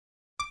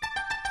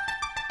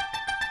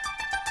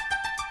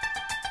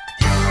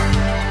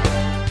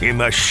In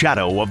the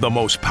shadow of the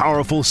most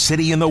powerful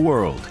city in the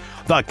world,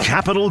 the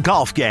Capital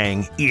Golf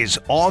Gang is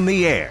on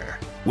the air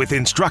with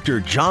instructor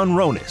John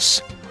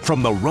Ronis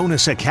from the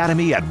Ronis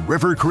Academy at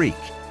River Creek,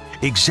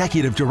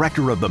 Executive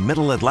Director of the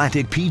Middle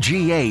Atlantic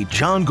PGA,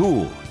 John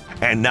Gould,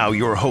 and now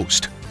your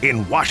host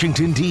in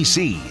Washington,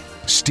 D.C.,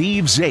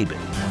 Steve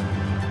Zabin.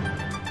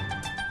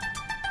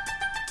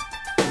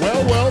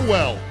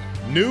 Well.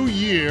 New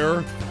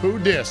year, who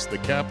dis? The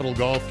Capital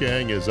Golf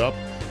Gang is up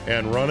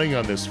and running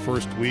on this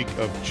first week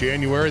of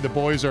January. The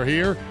boys are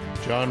here.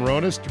 John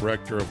Ronis,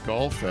 Director of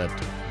Golf at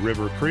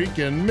River Creek,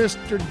 and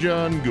Mr.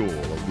 John Gould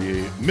of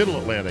the Middle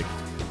Atlantic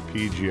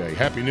PGA.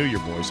 Happy New Year,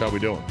 boys. How we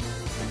doing?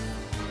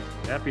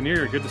 Happy New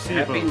Year. Good to see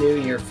you both. Happy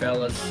New Year,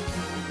 fellas.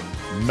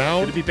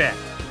 Good to be back.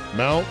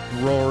 Mount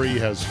Rory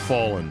has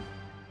fallen.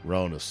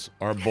 Ronis,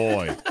 our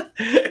boy.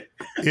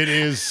 It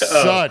is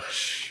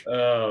such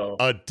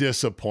a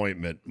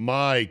disappointment.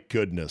 My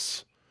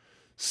goodness.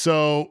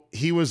 So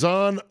he was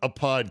on a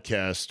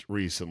podcast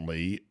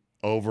recently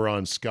over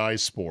on Sky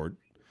Sport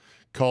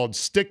called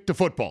Stick to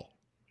Football.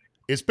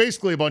 It's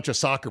basically a bunch of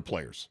soccer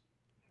players.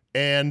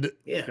 And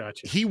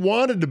he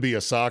wanted to be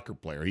a soccer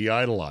player. He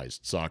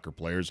idolized soccer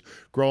players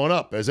growing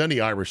up, as any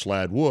Irish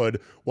lad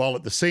would, while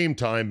at the same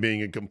time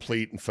being a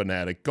complete and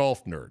fanatic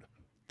golf nerd.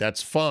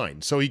 That's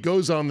fine. So he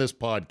goes on this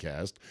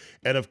podcast,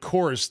 and of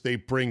course they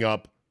bring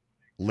up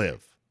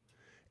Live.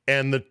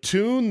 And the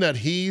tune that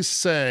he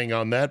sang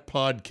on that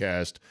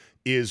podcast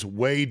is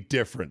way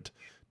different.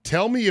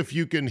 Tell me if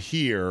you can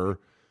hear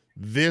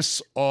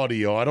this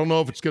audio. I don't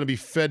know if it's going to be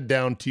fed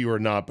down to you or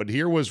not, but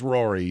here was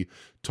Rory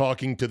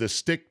talking to the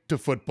Stick to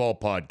Football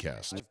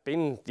podcast. I've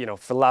been,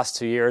 for the last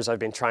 2 years, I've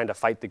been trying to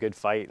fight the good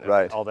fight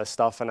and all this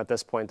stuff. And at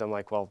this point, I'm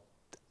like, well,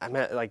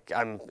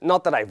 I'm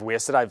not that I've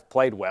wasted. I've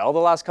played well the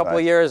last couple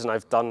of years, and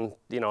I've done.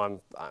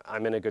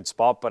 I'm in a good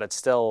spot, but it's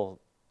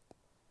still,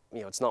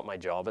 it's not my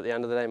job. At the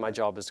end of the day, my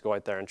job is to go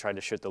out there and try to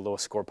shoot the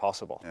lowest score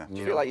possible. Yeah. Do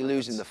you feel like you're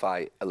losing the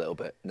fight a little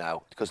bit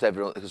now because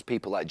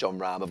people like John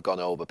Rahm have gone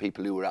over,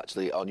 people who were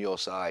actually on your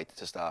side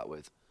to start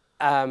with?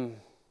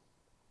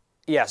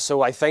 Yeah.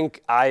 So I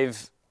think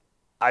I've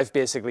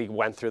basically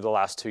went through the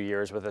last 2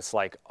 years with this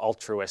like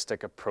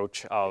altruistic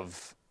approach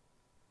of.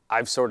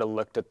 I've sort of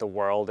looked at the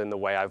world in the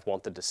way I've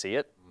wanted to see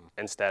it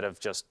instead of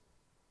just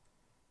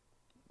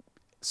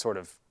sort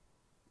of,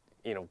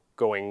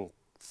 going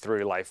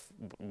through life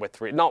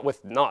not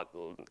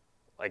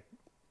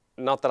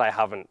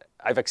that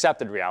I've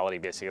accepted reality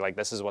basically, like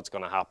this is what's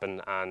going to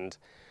happen and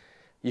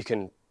you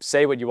can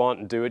say what you want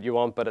and do what you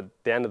want, but at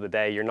the end of the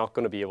day, you're not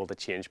going to be able to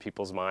change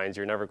people's minds.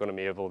 You're never going to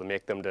be able to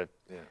make them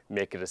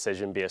make a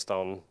decision based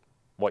on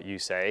what you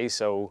say.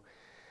 So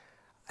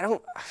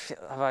have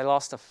I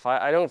lost a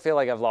fight? I don't feel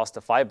like I've lost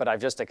a fight, but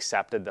I've just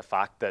accepted the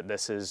fact that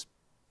this is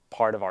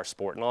part of our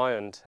sport now.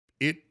 And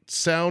it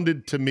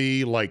sounded to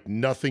me like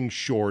nothing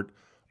short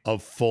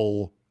of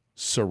full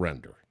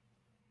surrender.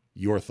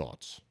 Your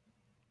thoughts?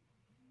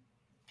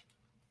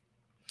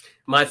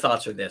 My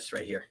thoughts are this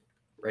right here.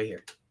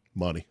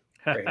 Money.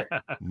 Right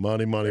here.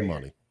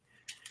 Money.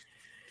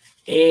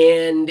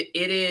 And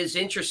it is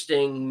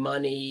interesting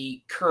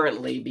money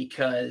currently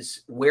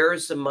because where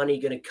is the money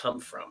going to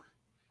come from?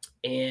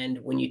 And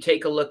when you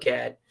take a look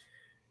at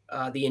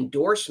the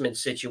endorsement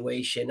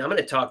situation, I'm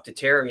going to talk to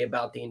Terry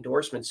about the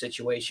endorsement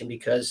situation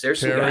because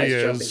there's some guys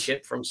jumping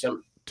ship from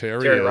some.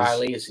 Terry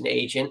Riley is an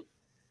agent.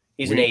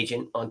 He's an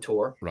agent on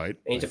tour. Right.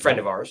 And he's a friend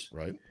of ours.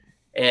 Right.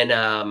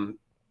 And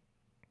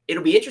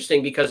it'll be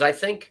interesting because I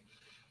think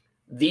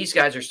these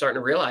guys are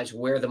starting to realize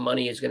where the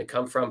money is going to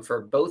come from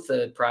for both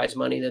the prize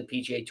money, the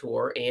PGA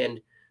Tour,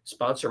 and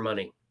sponsor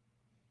money.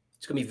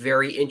 It's going to be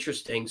very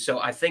interesting.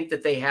 So I think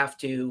that they have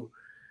to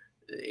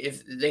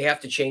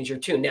change their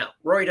tune. Now,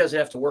 Rory doesn't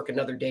have to work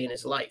another day in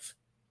his life.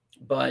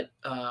 But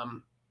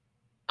on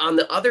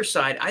the other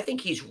side, I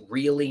think he's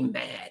really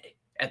mad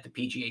at the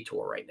PGA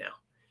Tour right now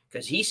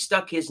because he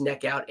stuck his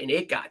neck out and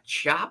it got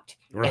chopped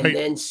and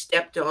then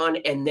stepped on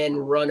and then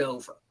run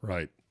over.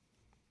 Right.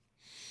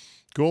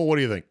 Gould, what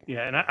do you think?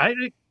 Yeah, and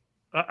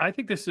I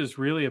think this is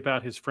really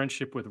about his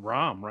friendship with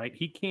Rahm, right?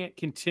 He can't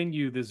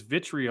continue this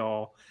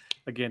vitriol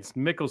against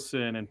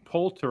Mickelson and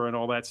Poulter and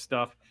all that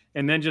stuff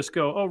and then just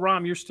go, oh,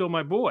 Rahm, you're still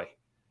my boy.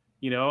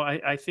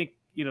 I think,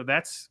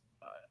 that's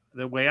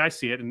the way I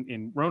see it.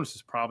 And Ronis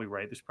is probably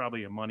right. There's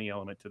probably a money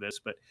element to this,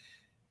 but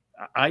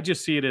I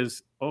just see it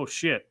as, oh,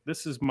 shit,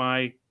 this is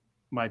my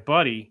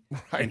buddy,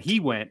 and he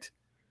went.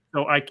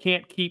 So I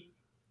can't keep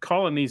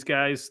calling these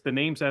guys the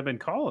names I've been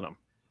calling them.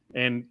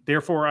 And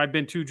therefore, I've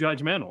been too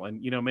judgmental.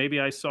 And, maybe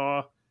I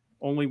saw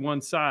only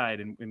one side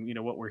and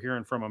what we're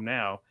hearing from them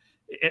now.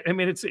 I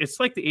mean, it's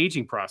like the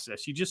aging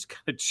process. You just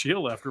kind of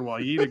chill after a while.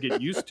 You either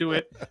get used to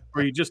it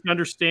or you just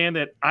understand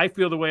that I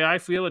feel the way I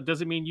feel. It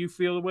doesn't mean you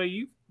feel the way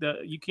you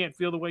can't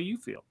feel the way you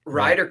feel.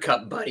 Ryder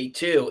Cup buddy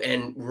too.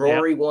 And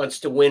Rory wants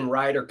to win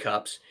Ryder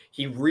Cups.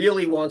 He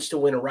really wants to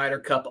win a Ryder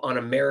Cup on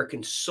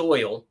American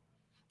soil.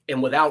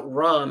 And without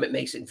Rahm, it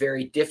makes it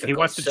very difficult. He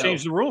wants to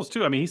change the rules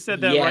too. I mean, he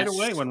said that right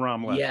away when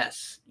Rahm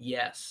left.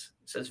 Yes.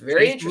 So it's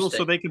very interesting. Rules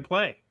so they can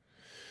play.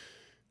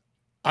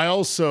 I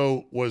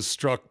also was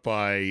struck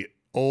by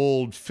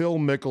old Phil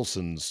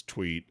Mickelson's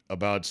tweet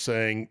about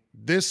saying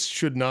this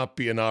should not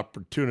be an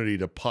opportunity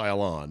to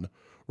pile on.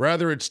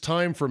 Rather, it's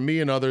time for me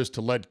and others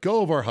to let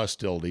go of our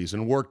hostilities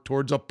and work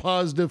towards a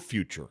positive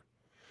future.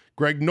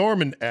 Greg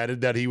Norman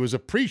added that he was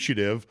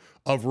appreciative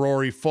of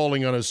Rory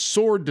falling on his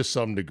sword to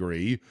some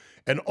degree,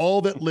 and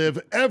all that Liv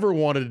ever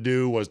wanted to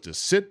do was to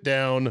sit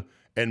down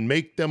and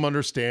make them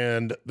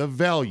understand the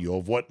value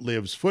of what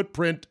Liv's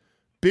footprint,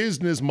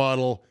 business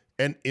model,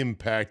 and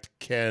impact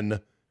can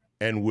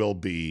and will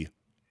be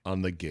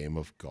on the game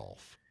of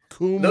golf.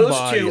 Kumbaya.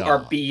 Those two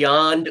are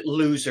beyond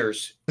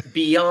losers.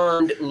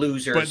 Beyond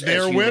losers. But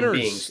they're as winners.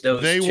 Beings,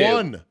 those they two.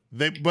 won.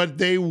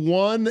 They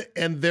won,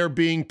 and they're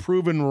being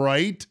proven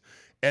right.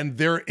 And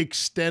they're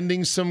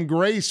extending some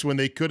grace when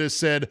they could have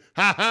said,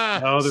 "Ha ha!"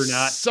 No, they're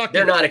not.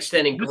 They're not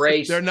extending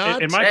grace. They're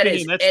not. In my That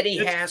opinion, is Eddie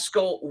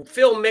Haskell.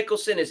 Phil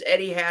Mickelson is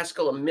Eddie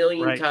Haskell a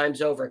million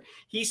times over.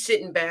 He's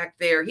sitting back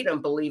there. He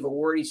doesn't believe a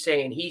word he's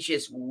saying. He's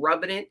just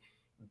rubbing it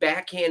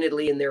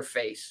backhandedly in their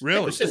face.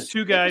 Really? It's just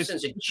two guys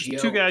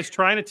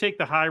trying to take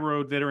the high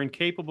road that are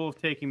incapable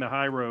of taking the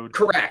high road.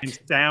 Correct. And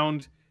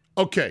sound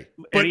okay.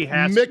 Eddie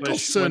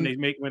Mickelson,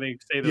 when they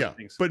say those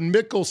things. But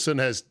Mickelson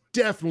has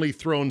definitely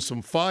thrown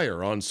some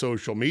fire on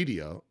social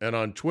media and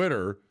on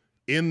Twitter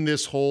in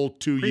this whole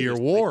 2-year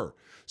war.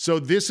 So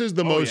this is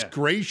the most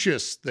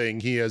gracious thing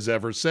he has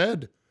ever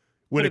said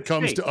when it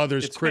comes to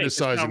others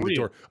criticizing the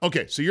tour.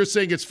 Okay, so you're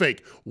saying it's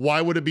fake.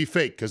 Why would it be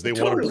fake? Because they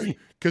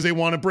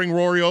want to bring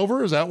Rory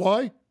over? Is that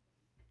why?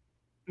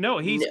 No,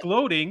 he's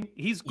gloating.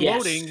 He's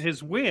gloating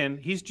his win.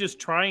 He's just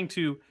trying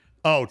to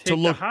to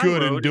look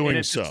good in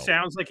doing so. It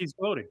sounds like he's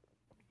gloating.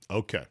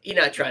 Okay. He's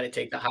not trying to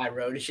take the high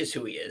road. It's just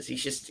who he is.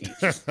 He's just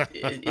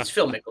it's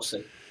Phil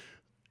Mickelson.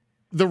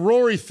 The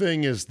Rory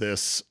thing is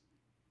this.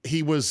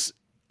 He was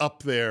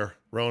up there,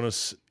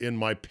 Ronas, in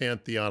my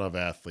pantheon of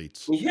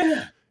athletes.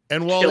 Yeah.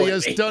 And while he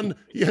has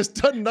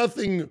done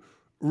nothing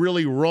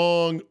really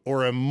wrong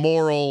or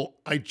immoral,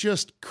 I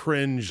just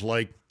cringe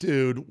like,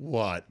 dude,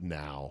 what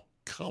now?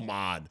 Come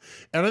on.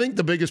 And I think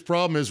the biggest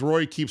problem is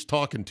Rory keeps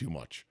talking too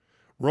much.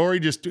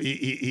 Rory just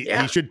he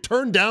should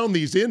turn down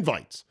these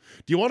invites.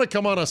 Do you want to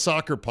come on a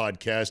soccer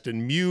podcast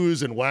and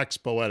muse and wax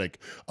poetic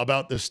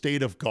about the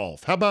state of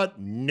golf? How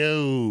about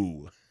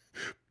no?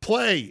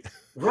 Play.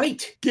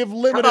 Right. Give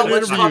limited How about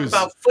interviews. Let's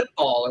talk about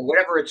football or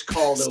whatever it's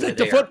called over there.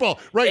 Stick to football.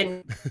 Right.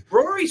 And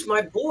Rory's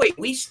my boy.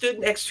 We stood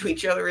next to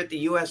each other at the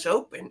U.S.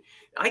 Open.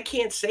 I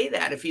can't say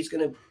that if he's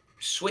going to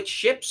switch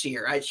ships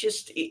here.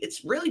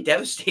 It's really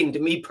devastating to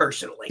me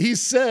personally. He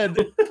said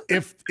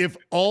if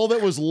all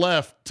that was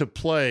left to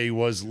play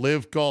was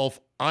live golf,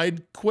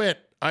 I'd quit.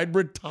 I'd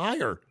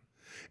retire.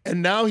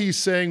 And now he's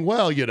saying,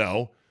 well, he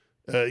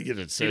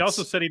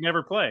also said he'd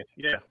never play.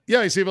 Yeah.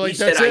 Yeah. He said,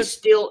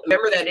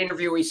 remember that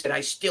interview where he said, I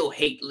still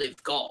hate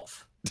live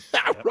golf.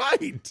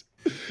 Right.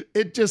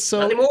 It just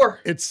not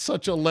anymore. It's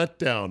such a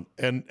letdown.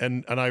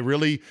 And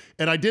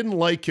I didn't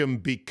like him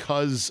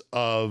because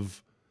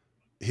of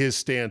his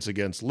stance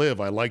against Liv.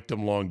 I liked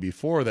him long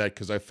before that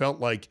because I felt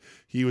like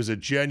he was a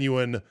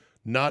genuine,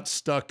 not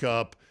stuck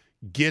up,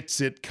 gets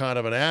it kind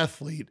of an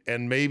athlete,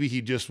 and maybe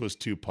he just was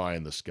too pie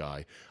in the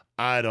sky.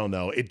 I don't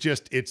know.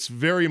 It's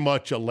very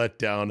much a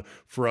letdown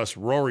for us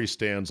Rory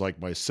stans like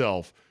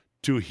myself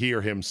to hear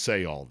him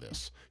say all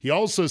this. He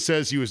also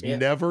says he was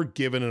never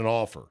given an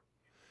offer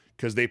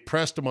because they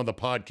pressed him on the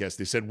podcast.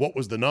 They said, what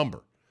was the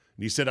number?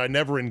 And he said, I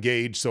never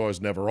engaged, so I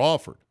was never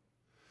offered.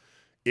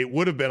 It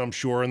would have been, I'm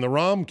sure, in the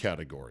Rahm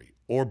category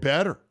or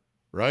better,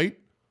 right?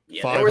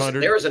 Yeah,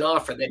 there was an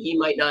offer that he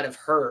might not have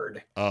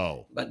heard.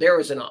 Oh. But there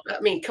was an offer.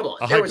 I mean, come on.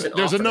 There's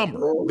a number.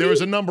 There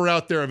was a number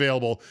out there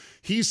available.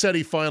 He said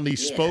he finally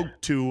spoke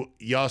to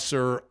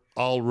Yasser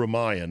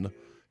Al-Rumayyan,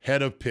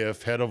 head of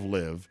PIF, head of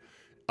Liv,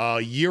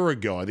 a year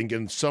ago. I think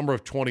in summer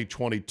of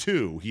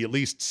 2022, he at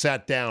least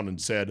sat down and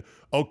said,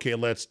 okay,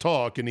 let's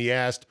talk. And he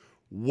asked,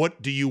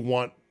 what do you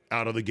want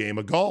out of the game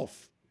of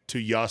golf? To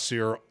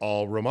Yasser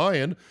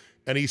Al-Rumayyan.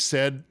 And he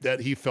said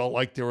that he felt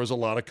like there was a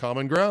lot of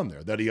common ground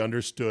there, that he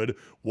understood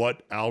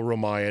what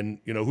Al-Rumayyan,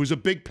 who's a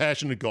big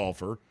passionate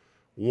golfer,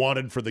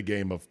 wanted for the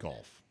game of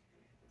golf.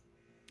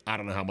 I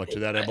don't know how much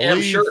of that I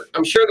believe.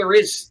 I'm sure there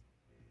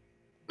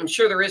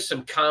is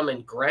some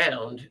common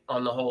ground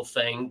on the whole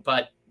thing,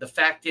 but the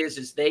fact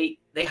is they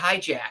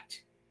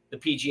hijacked the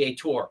PGA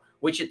Tour,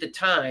 which at the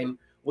time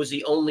was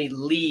the only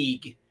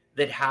league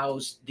that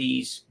housed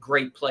these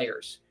great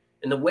players.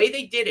 And the way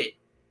they did it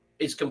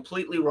is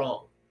completely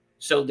wrong.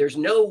 So there's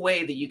no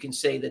way that you can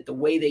say that the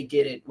way they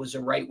did it was the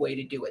right way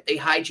to do it. They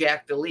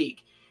hijacked the league.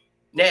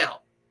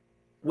 Now,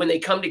 when they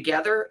come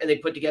together and they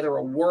put together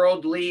a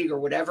world league or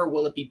whatever,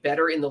 will it be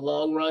better in the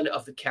long run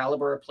of the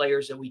caliber of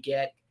players that we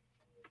get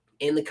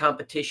in the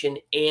competition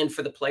and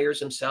for the players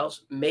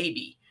themselves?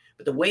 Maybe.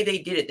 But the way they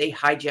did it, they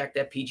hijacked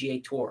that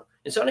PGA Tour.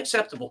 It's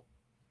unacceptable.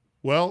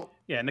 Well,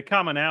 yeah, and the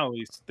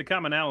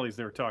commonalities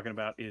they're talking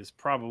about is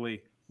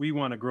probably we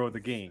want to grow the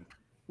game.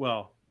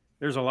 Well,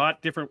 there's a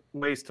lot different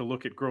ways to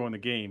look at growing the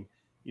game.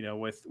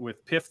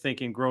 With PIF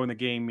thinking growing the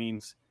game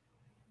means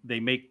they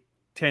make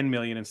 $10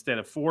 million instead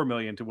of $4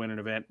 million to win an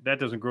event. That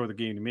doesn't grow the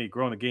game to me.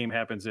 Growing the game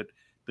happens at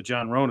the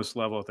John Ronas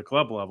level, at the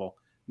club level,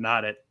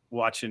 not at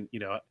watching,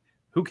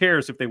 who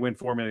cares if they win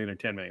 4 million or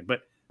 10 million?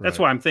 But that's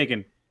why I'm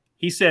thinking,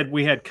 he said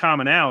we had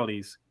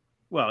commonalities.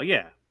 Well,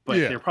 yeah, but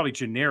they're probably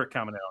generic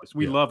commonalities.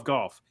 We love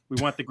golf.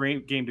 We want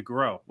the game to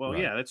grow. Well,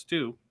 yeah, that's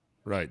two.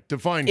 Right.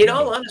 Define. In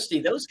all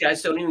honesty, those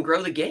guys don't even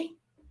grow the game.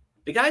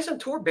 The guys on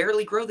tour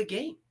barely grow the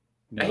game.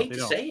 No, I hate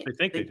to say it. They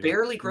think they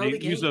barely grow the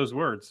game. Use those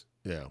words.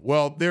 Yeah.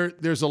 Well,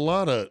 there's a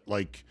lot of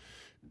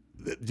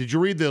did you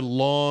read the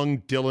long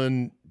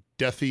Dylan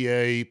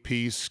Dethier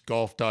piece,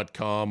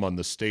 golf.com, on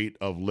the state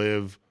of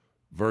LIV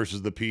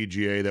versus the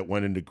PGA that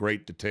went into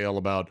great detail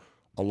about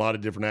a lot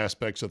of different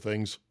aspects of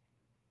things?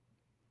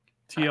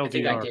 TLDR. I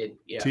think I did.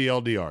 Yeah.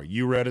 TLDR.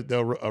 You read it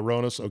though,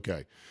 Ronas?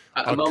 Okay.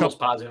 I'm almost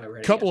positive I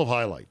read it. Couple of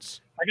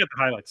highlights. I got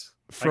the highlights.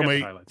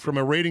 From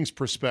a ratings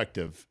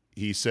perspective,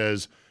 he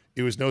says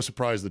it was no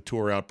surprise the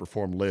tour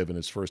outperformed LIV in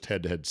its first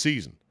head-to-head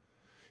season.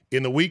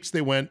 In the weeks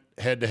they went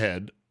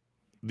head-to-head,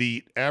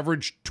 the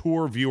average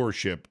tour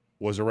viewership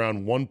was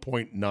around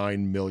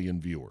 1.9 million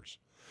viewers.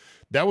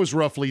 That was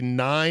roughly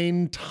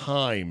 9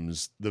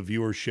 times the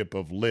viewership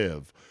of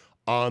LIV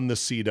on the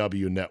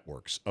CW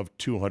networks of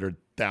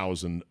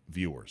 200,000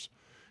 viewers.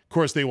 Of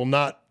course, they will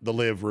not, the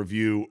LIV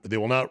review, they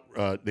will not,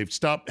 they've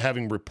stopped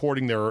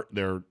reporting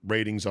their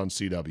ratings on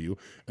CW,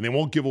 and they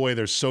won't give away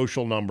their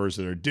social numbers,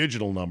 their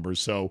digital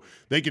numbers, so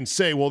they can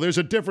say, well, there's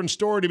a different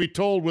story to be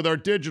told with our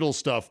digital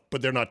stuff,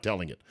 but they're not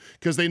telling it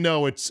because they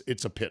know it's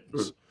a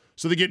pittance.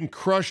 So they're getting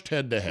crushed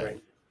head-to-head.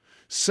 Right.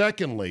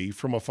 Secondly,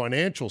 from a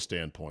financial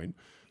standpoint,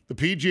 the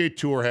PGA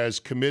Tour has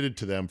committed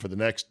to them for the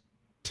next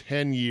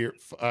 5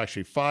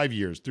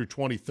 years through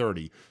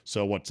 2030.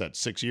 So what's that,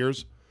 6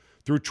 years?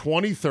 Through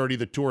 2030,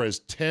 the tour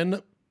has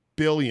 $10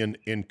 billion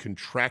in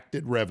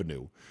contracted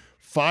revenue,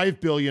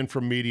 $5 billion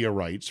from media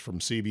rights from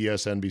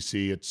CBS,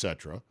 NBC,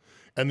 etc.,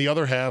 and the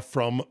other half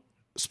from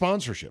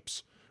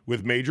sponsorships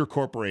with major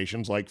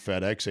corporations like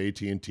FedEx,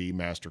 AT&T,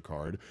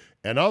 MasterCard,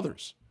 and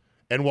others.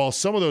 And while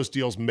some of those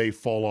deals may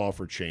fall off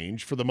or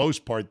change, for the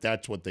most part,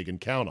 that's what they can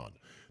count on.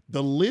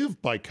 The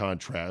LIV, by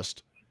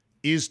contrast,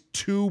 is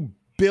 $2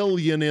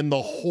 billion in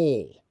the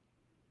hole,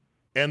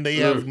 and they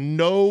have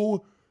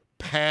no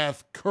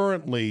path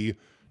currently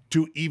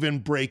to even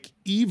break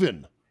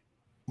even,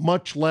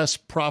 much less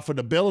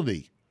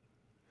profitability.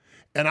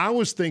 And I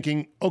was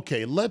thinking,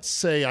 okay, let's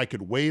say I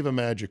could wave a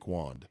magic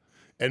wand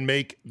and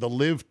make the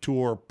LIV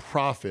Tour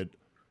profit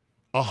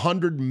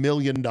 $100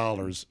 million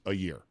a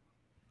year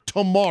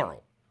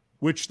tomorrow,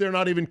 which they're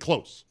not even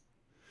close.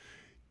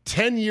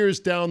 10 years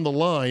down the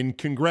line,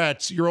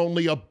 congrats, you're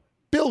only $1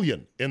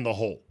 billion in the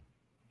hole.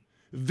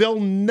 They'll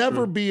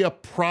never be a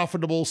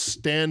profitable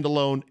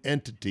standalone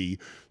entity.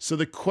 So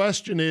the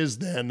question is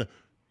then,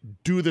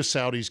 do the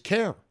Saudis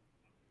care?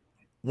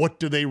 What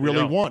do they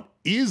really want?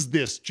 Is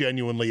this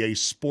genuinely a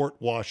sport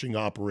washing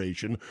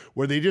operation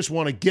where they just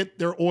want to get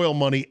their oil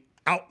money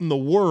out in the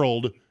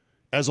world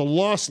as a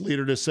loss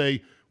leader to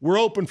say, we're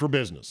open for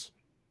business.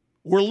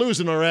 We're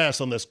losing our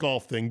ass on this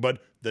golf thing,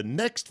 but the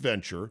next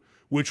venture,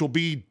 which will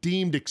be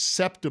deemed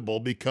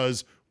acceptable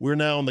because we're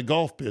now in the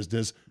golf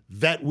business,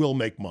 that will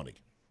make money.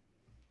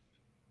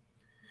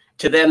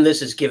 To them,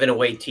 this is giving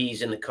away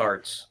teas in the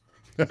carts.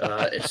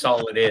 It's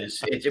all it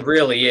is. It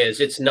really is.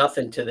 It's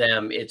nothing to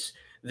them. It's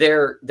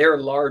their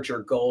larger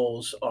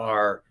goals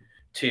are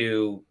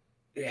to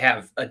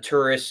have a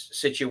tourist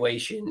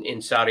situation in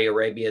Saudi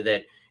Arabia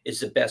that is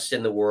the best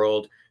in the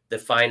world, the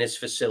finest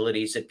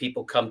facilities that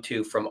people come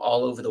to from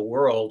all over the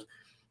world.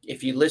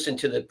 If you listen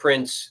to the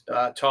Prince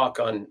talk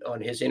on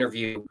his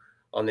interview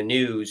on the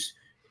news,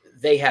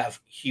 they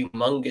have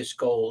humongous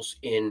goals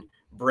in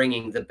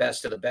bringing the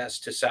best of the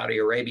best to Saudi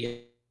Arabia.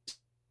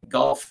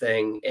 Golf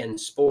thing and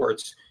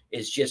sports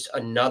is just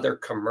another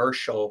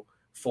commercial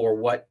for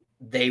what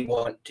they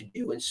want to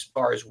do as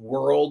far as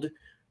world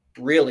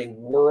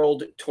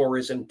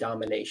tourism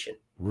domination.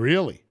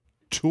 Really?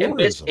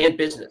 Tourism? And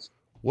business.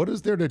 What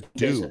is there to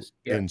do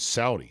in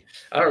Saudi?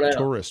 I don't know.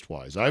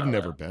 Tourist-wise. I've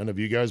never been. Have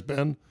you guys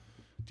been?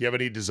 Do you have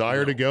any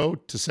desire to go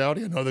to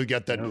Saudi? I know they've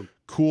got that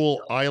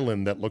cool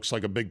island that looks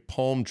like a big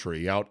palm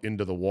tree out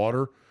into the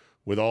water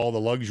with all the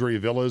luxury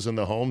villas and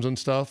the homes and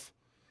stuff.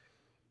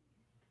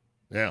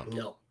 Yeah.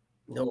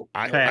 No.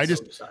 I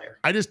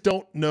just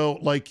don't know,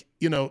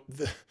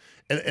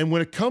 and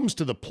when it comes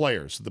to the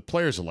players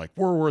are like,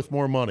 we're worth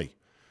more money.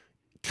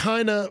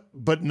 Kind of,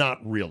 but not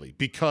really,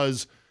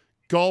 because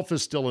golf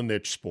is still a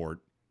niche sport,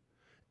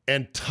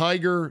 and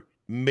Tiger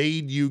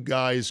made you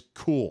guys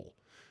cool.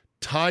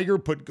 Tiger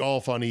put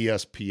golf on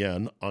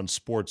ESPN, on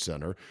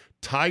SportsCenter.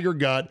 Tiger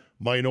got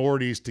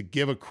minorities to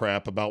give a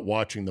crap about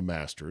watching the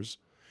Masters,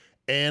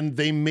 and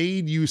they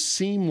made you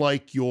seem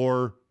like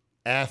you're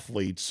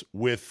athletes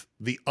with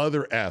the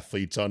other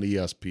athletes on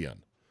ESPN.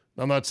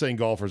 I'm not saying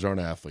golfers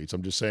aren't athletes.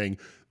 I'm just saying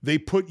they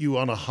put you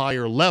on a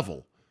higher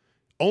level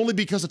only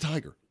because of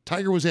Tiger.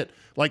 Tiger was it.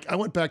 Like, I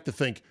went back to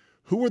think,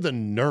 who were the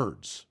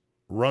nerds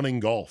running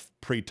golf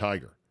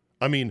pre-Tiger?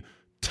 I mean,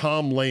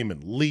 Tom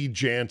Lehman, Lee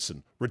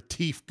Jansen,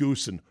 Retief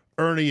Goosen,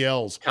 Ernie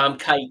Els, Tom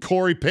Kite,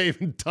 Corey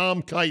Pavin,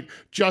 Tom Kite,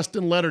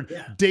 Justin Leonard,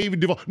 David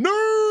Duvall.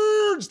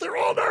 Nerds! They're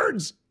all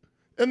nerds.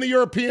 And the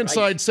European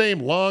side, same.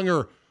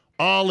 Longer,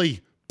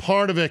 Ollie,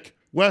 Parnovic,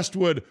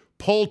 Westwood,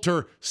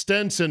 Poulter,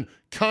 Stenson,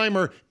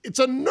 Keimer. It's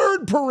a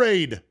nerd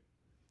parade.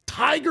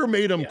 Tiger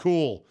made them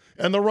cool.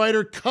 And the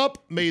Ryder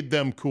Cup made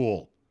them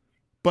cool.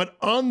 But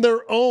on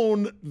their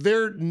own,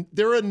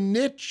 they're a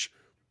niche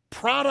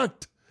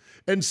product.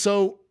 And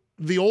so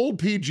the old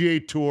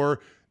PGA Tour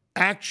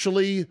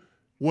actually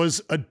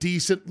was a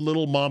decent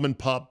little mom and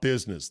pop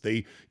business.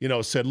 They,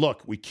 said,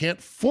 look, we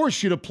can't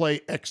force you to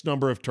play X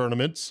number of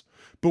tournaments,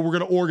 but we're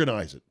going to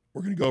organize it.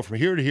 We're going to go from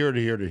here to here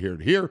to here to here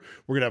to here.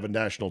 We're going to have a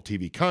national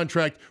TV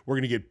contract. We're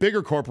going to get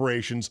bigger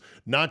corporations,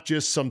 not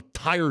just some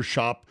tire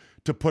shop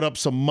to put up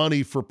some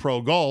money for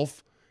pro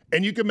golf,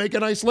 and you can make a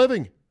nice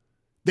living.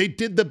 They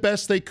did the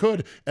best they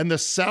could, and the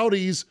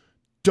Saudis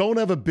don't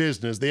have a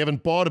business. They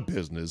haven't bought a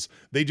business.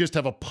 They just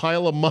have a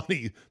pile of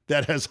money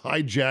that has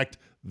hijacked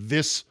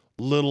this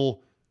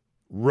little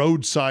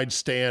roadside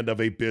stand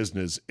of a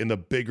business in the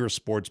bigger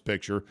sports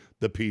picture,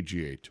 the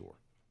PGA Tour.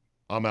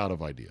 I'm out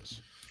of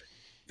ideas.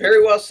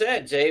 Very well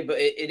said, Jay, but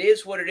it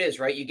is what it is,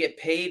 right? You get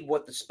paid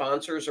what the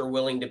sponsors are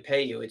willing to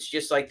pay you. It's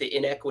just like the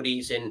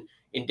inequities in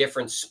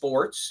different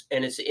sports,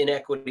 and it's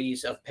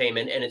inequities of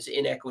payment, and it's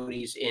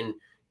inequities in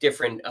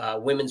different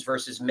women's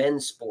versus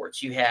men's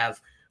sports. You have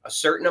a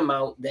certain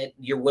amount that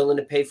you're willing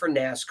to pay for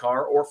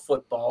NASCAR or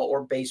football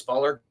or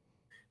baseball, or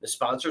the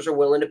sponsors are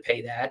willing to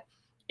pay that.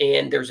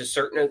 And there's a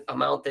certain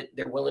amount that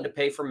they're willing to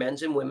pay for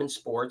men's and women's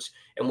sports.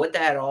 And what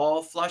that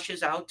all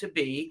flushes out to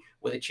be,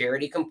 with a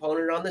charity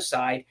component on the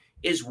side,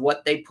 is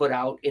what they put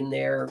out in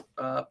their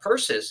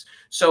purses.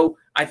 So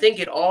I think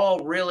it all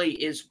really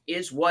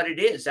is what it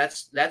is.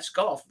 That's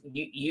golf.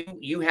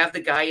 You have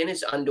the guy in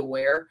his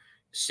underwear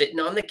sitting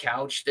on the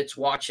couch that's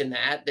watching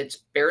that's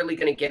barely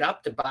going to get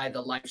up to buy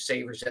the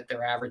lifesavers that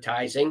they're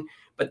advertising,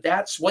 but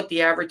that's what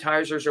the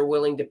advertisers are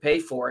willing to pay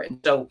for. And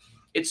so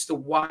it's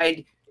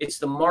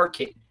the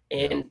market,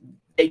 and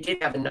they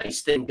did have a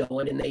nice thing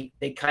going, and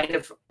they kind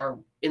of are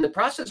in the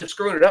process of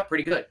screwing it up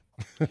pretty good.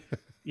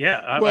 Yeah,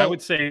 I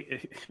would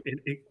say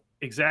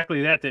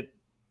exactly that.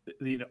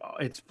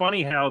 It's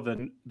funny how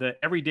the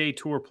everyday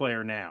tour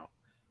player now,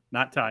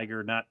 not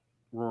Tiger, not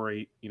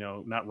Rory,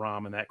 not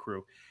Rahm and that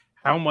crew,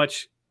 how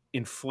much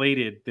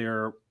inflated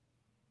their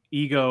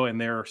ego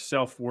and their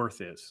self-worth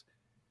is,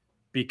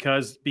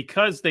 because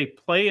they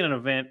play in an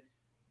event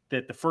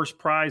that the first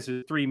prize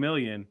is $3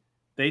 million.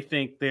 They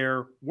think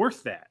they're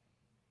worth that.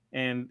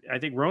 And I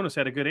think Ronas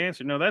had a good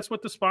answer. No, that's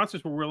what the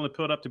sponsors were willing to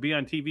put up to be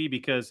on TV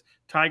because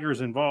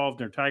Tiger's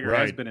involved, or Tiger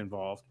has been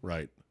involved.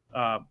 Right.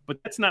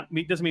 But doesn't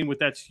mean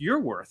that's your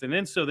worth. And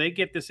then so they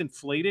get this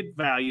inflated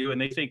value, and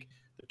they think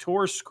the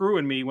tour's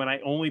screwing me when I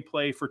only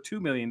play for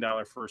 $2 million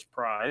first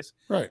prize.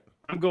 Right.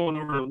 I'm going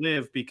over to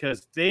live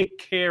because they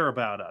care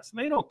about us. And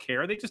they don't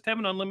care. They just have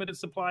an unlimited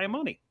supply of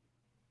money.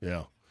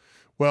 Yeah.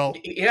 Well,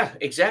 yeah,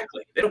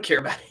 exactly. They don't care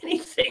about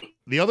anything.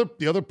 The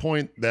other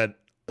point that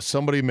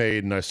somebody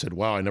made, and I said,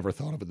 wow, I never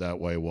thought of it that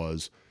way,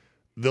 was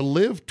the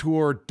Live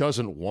Tour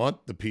doesn't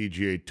want the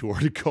PGA Tour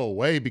to go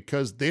away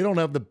because they don't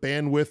have the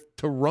bandwidth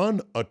to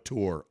run a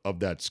tour of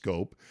that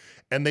scope,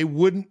 and they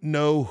wouldn't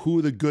know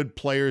who the good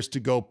players to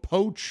go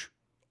poach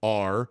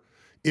are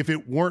if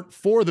it weren't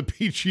for the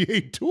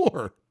PGA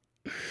Tour.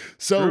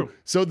 So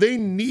they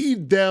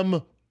need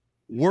them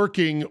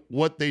working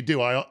what they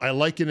do. I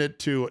liken it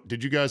to,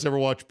 did you guys ever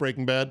watch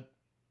Breaking Bad?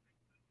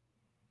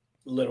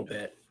 A little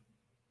bit.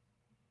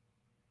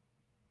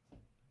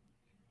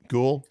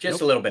 Cool?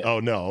 Just a little bit. Oh,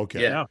 no.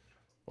 Okay. Yeah.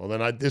 Well,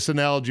 then this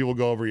analogy will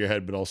go over your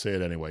head, but I'll say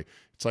it anyway.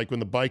 It's like when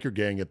the biker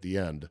gang at the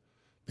end,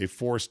 they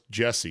forced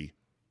Jesse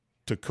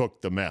to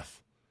cook the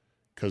meth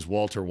because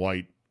Walter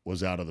White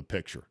was out of the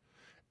picture.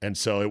 And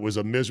so it was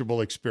a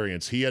miserable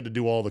experience. He had to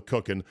do all the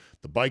cooking.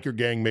 The biker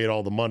gang made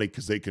all the money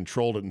because they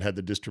controlled it and had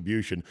the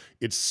distribution.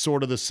 It's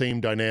sort of the same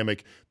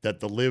dynamic that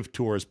the Live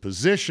Tour is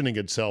positioning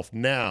itself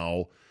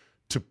now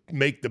to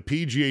make the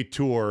PGA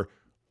Tour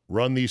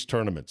run these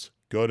tournaments.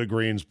 Go to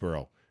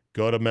Greensboro.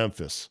 Go to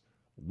Memphis.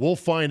 We'll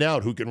find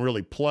out who can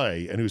really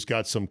play and who's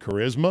got some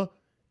charisma.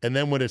 And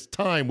then when it's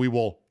time, we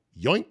will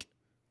yoink,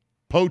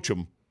 poach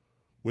them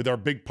with our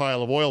big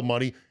pile of oil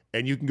money,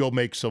 and you can go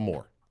make some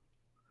more.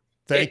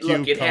 Thank you.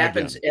 Look, it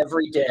happens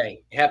every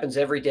day. It happens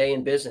every day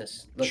in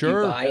business. Look,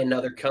 sure. You buy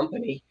another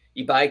company.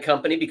 You buy a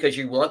company because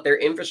you want their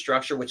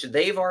infrastructure, which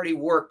they've already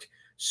worked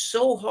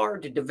so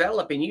hard to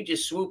develop, and you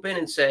just swoop in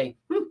and say,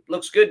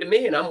 looks good to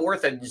me, and I'm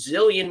worth $1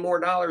 zillion more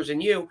than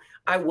you.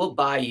 I will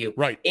buy you.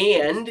 Right.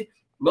 And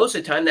most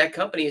of the time, that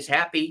company is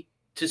happy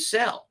to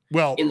sell.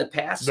 Well, in the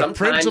past, the sometimes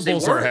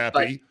principals they weren't, are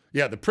happy.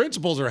 Yeah, the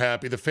principals are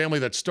happy. The family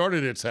that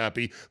started it's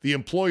happy. The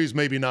employees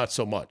maybe not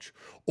so much.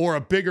 Or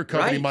a bigger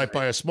company might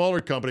buy a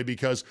smaller company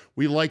because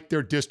we like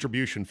their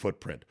distribution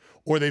footprint.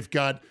 Or they've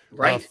got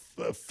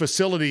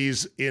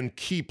facilities in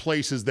key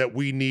places that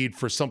we need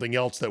for something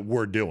else that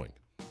we're doing.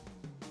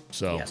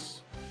 So,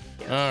 yes.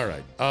 All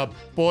right.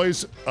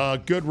 Boys,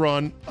 good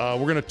run. We're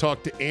going to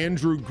talk to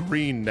Andrew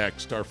Green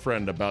next, our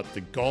friend, about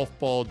the golf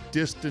ball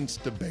distance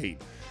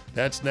debate.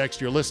 That's next.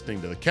 You're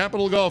listening to the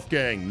Capital Golf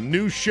Gang.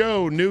 New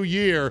show, new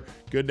year.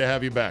 Good to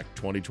have you back,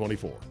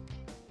 2024.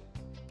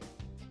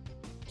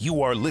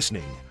 You are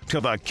listening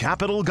to the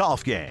Capital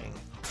Golf Gang.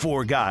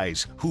 Four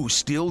guys who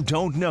still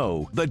don't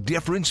know the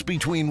difference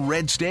between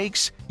red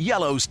stakes,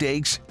 yellow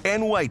stakes,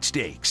 and white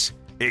stakes.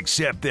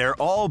 Except they're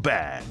all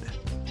bad.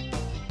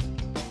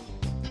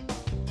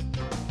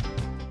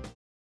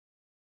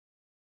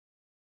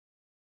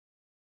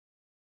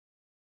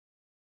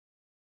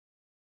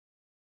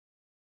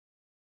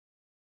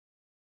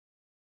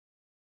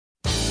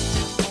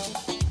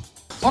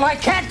 Well, I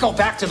can't go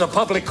back to the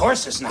public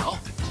courses now.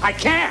 I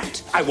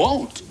can't. I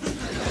won't.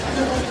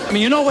 I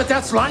mean, you know what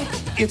that's like?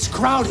 It's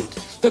crowded.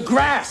 The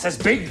grass has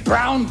big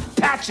brown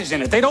patches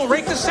in it. They don't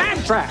rake the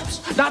sand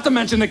traps. Not to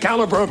mention the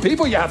caliber of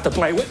people you have to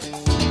play with.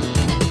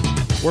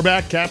 We're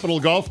back, Capital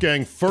Golf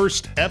Gang,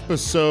 first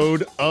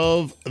episode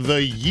of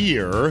the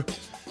year.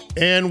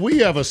 And we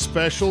have a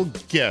special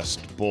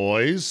guest,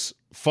 boys.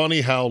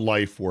 Funny how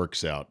life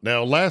works out.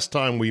 Now, last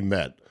time we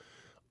met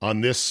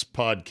on this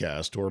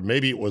podcast, or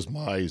maybe it was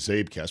my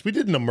Zabecast, we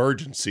did an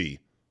emergency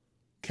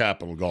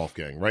Capital Golf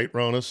Gang, right,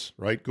 Ronus?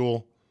 Right,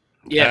 Ghoul?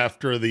 Yeah.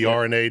 After the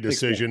RNA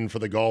decision for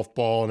the golf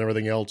ball and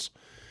everything else.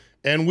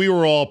 And we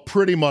were all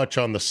pretty much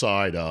on the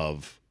side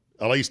of,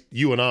 at least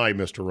you and I,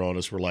 Mr.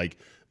 Ronus, were like,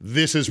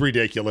 this is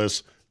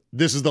ridiculous.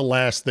 This is the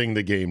last thing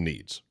the game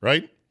needs,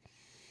 right?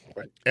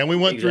 Right. And we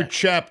went through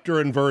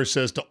chapter and verse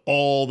as to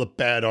all the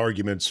bad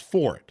arguments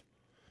for it.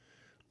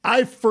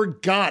 I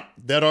forgot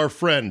that our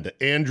friend,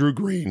 Andrew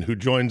Green, who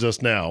joins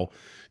us now,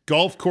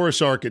 golf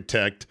course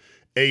architect,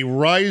 a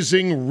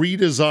rising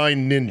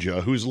redesign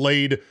ninja who's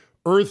laid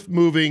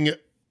earth-moving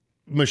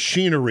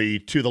machinery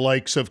to the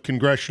likes of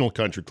Congressional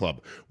Country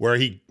Club, where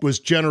he was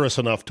generous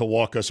enough to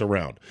walk us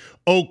around.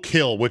 Oak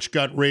Hill, which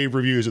got rave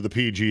reviews at the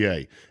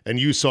PGA, and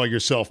you saw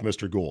yourself,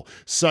 Mr. Gould.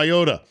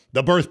 Scioto,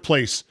 the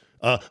birthplace,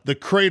 the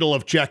cradle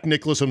of Jack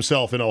Nicklaus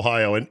himself in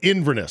Ohio, and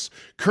Inverness,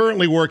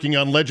 currently working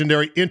on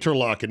legendary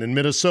Interlaken in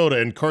Minnesota,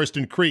 and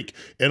Karsten Creek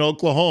in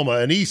Oklahoma,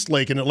 and East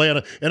Lake in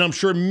Atlanta, and I'm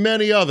sure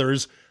many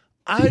others.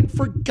 I'd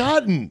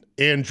forgotten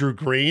Andrew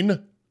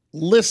Green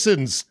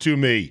listens to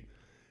me.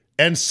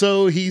 And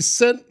so he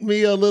sent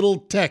me a little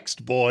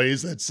text,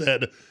 boys, that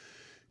said,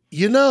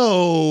 you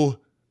know,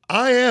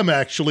 I am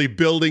actually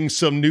building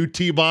some new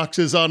tee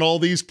boxes on all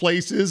these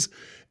places,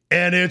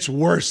 and it's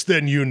worse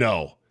than you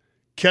know.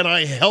 Can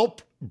I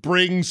help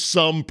bring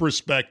some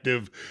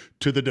perspective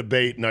to the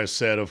debate? And I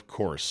said, of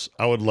course,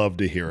 I would love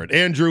to hear it.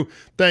 Andrew,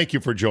 thank you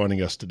for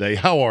joining us today.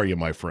 How are you,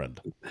 my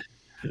friend?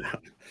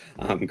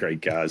 I'm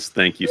great, guys.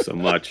 Thank you so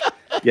much.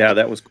 Yeah,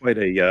 that was quite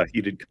a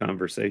heated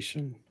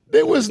conversation.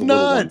 It was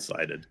not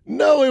one-sided.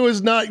 No, it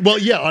was not. Well,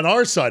 yeah, on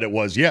our side it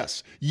was,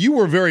 yes. You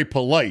were very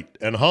polite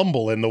and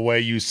humble in the way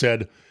you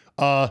said,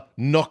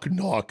 knock,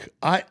 knock.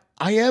 I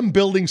am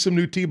building some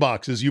new tee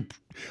boxes.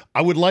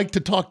 I would like to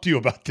talk to you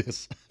about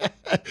this.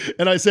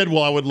 And I said,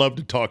 well, I would love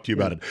to talk to you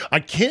about it.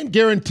 I can't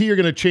guarantee you're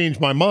going to change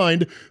my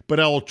mind,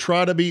 but I will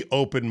try to be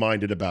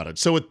open-minded about it.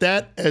 So with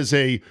that as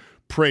a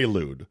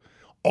prelude,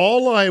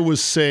 all I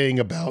was saying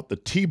about the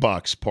tee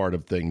box part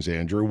of things,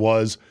 Andrew,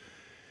 was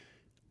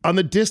on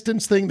the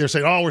distance thing, they're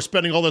saying, oh, we're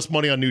spending all this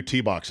money on new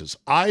tee boxes.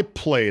 I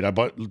tried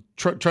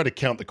to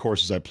count the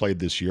courses I played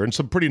this year, and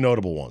some pretty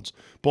notable ones.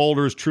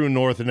 Boulders, True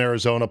North in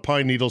Arizona,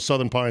 Pine Needles,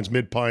 Southern Pines,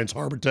 Mid Pines,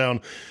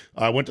 Harbortown.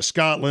 I went to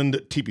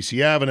Scotland, TPC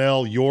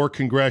Avenel, your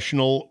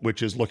Congressional,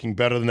 which is looking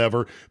better than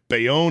ever,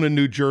 Bayonne in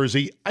New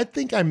Jersey. I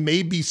think I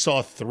maybe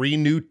saw 3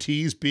 new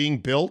tees being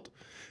built,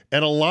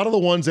 and a lot of the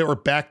ones that were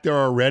back there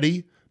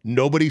already,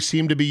 nobody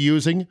seemed to be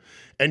using.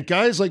 And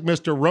guys like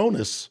Mr.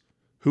 Ronus,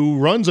 who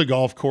runs a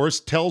golf course,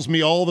 tells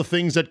me all the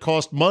things that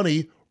cost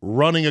money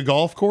running a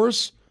golf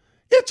course.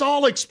 It's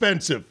all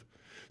expensive.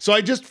 So I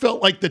just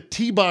felt like the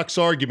tee box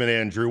argument,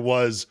 Andrew,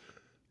 was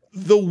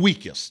the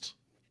weakest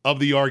of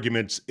the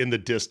arguments in the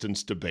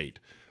distance debate.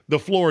 The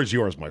floor is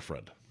yours, my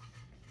friend.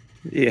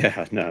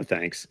 Yeah, no,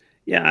 thanks.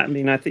 Yeah, I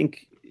mean, I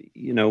think,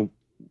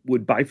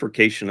 would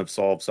bifurcation have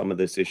solved some of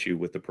this issue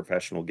with the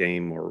professional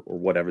game or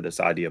whatever, this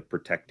idea of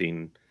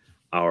protecting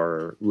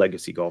our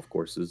legacy golf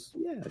courses?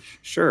 Yeah,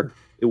 sure,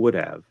 it would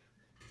have.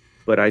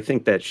 But I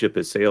think that ship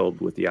has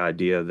sailed with the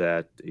idea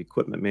that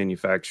equipment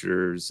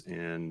manufacturers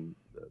and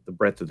the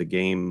breadth of the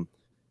game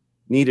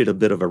needed a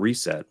bit of a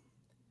reset.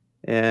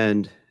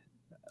 And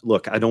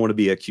look, I don't want to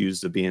be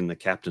accused of being the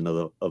captain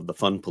of the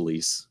fun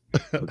police.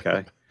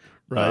 Okay.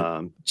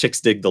 Right.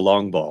 Chicks dig the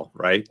long ball,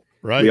 right?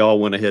 Right. We all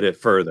want to hit it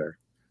further.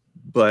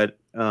 But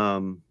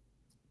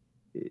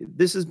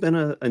this has been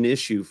an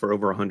issue for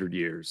over 100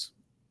 years.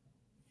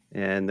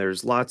 And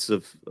there's lots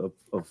of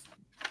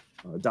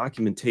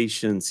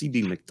documentation.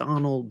 C.B.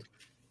 McDonald,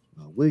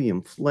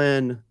 William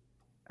Flynn,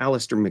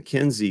 Alistair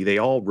McKenzie, they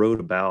all wrote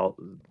about,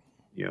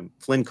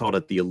 Flynn called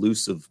it the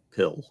elusive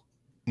pill,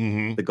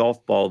 the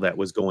golf ball that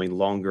was going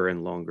longer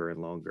and longer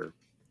and longer.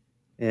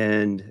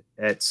 And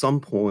at some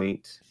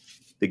point,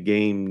 the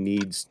game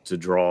needs to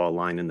draw a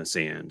line in the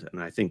sand.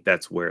 And I think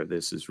that's where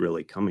this is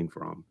really coming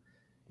from,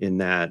 in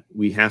that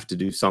we have to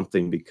do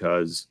something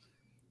because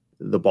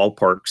the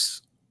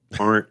ballparks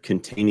aren't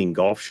containing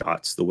golf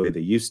shots the way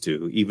they used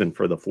to, even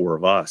for the four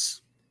of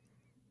us.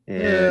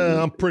 And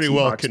yeah, I'm pretty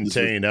well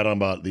contained. I don't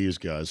know about these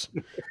guys.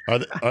 Are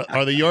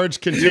the yards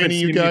containing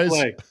you guys?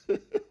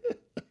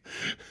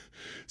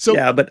 So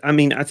yeah, but I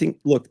mean, I think,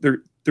 look,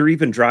 they're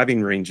even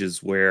driving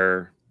ranges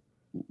where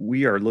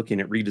we are looking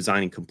at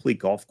redesigning complete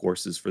golf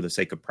courses for the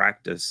sake of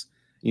practice.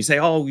 And you say,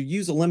 oh,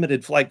 use a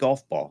limited flight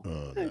golf ball.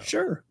 No.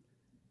 Sure.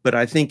 But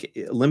I think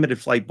limited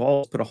flight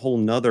balls put a whole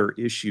nother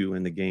issue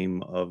in the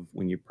game of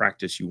when you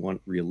practice, you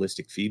want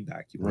realistic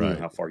feedback. You want to know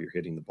how far you're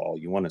hitting the ball.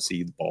 You want to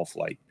see the ball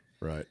flight.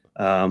 Right.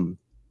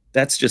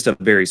 That's just a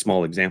very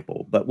small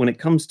example. But when it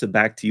comes to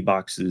back tee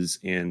boxes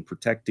and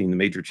protecting the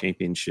major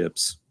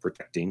championships,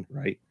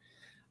 right?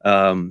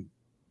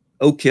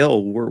 Oak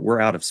Hill,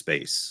 we're out of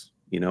space,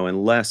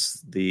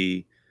 unless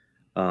the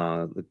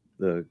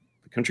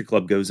country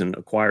club goes and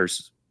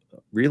acquires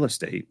real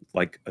estate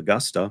like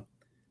Augusta,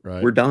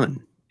 we're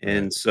done.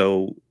 And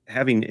so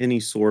having any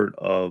sort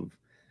of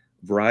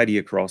variety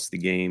across the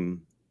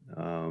game,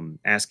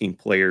 asking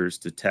players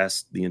to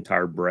test the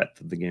entire breadth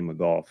of the game of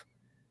golf,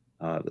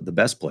 the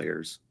best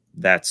players,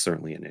 that's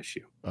certainly an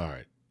issue. All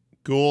right.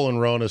 Gould and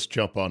Ronis,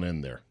 jump on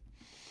in there.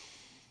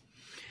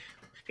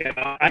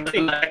 Yeah, I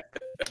think.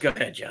 Go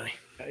ahead, Johnny.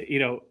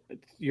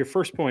 Your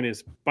first point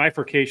is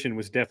bifurcation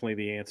was definitely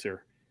the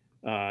answer.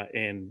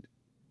 And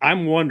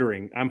I'm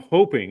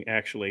hoping,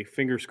 actually,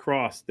 fingers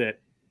crossed, that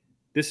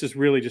this is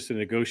really just a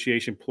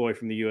negotiation ploy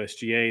from the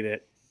USGA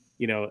that,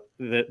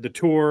 the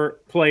tour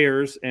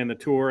players and the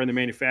tour and the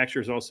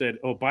manufacturers all said,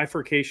 oh,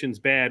 bifurcation's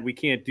bad. We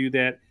can't do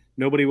that.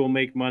 Nobody will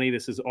make money.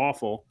 This is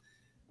awful.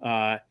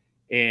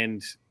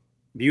 And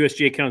the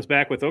USGA comes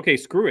back with, okay,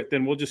 screw it.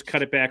 Then we'll just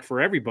cut it back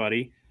for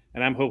everybody.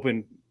 And I'm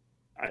hoping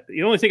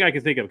the only thing I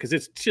can think of, because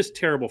it's just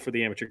terrible for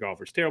the amateur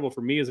golfers, terrible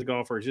for me as a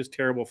golfer, it's just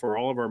terrible for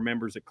all of our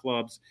members at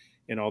clubs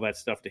and all that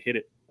stuff to hit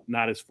it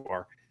not as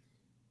far,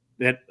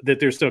 that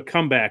there's still a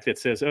comeback that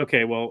says,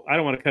 okay, well, I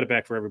don't want to cut it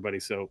back for everybody,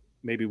 so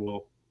maybe we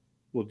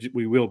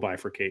will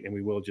bifurcate and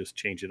we will just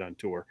change it on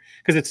tour,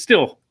 because it's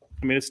still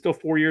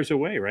 4 years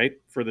away, right,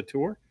 for the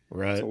tour.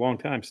 Right, it's a long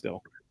time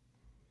still.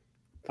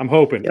 I'm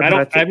hoping.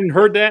 I haven't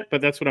heard that, but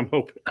that's what I'm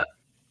hoping.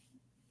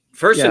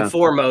 First and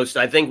foremost,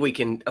 I think we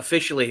can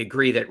officially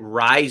agree that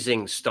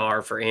rising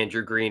star for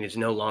Andrew Green is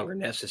no longer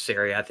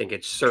necessary. I think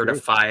it's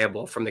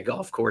certifiable from the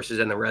golf courses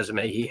and the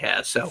resume he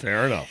has. So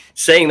fair enough.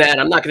 Saying that,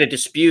 I'm not going to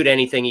dispute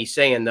anything he's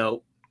saying,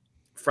 though.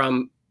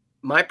 From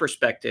my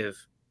perspective,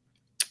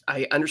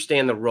 I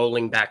understand the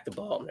rolling back the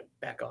ball.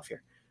 Back off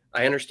here.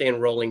 I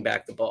understand rolling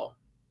back the ball,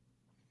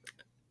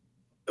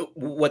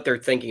 what they're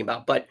thinking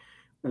about, but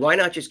why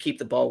not just keep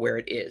the ball where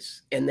it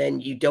is? And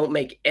then you don't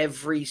make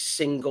every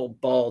single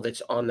ball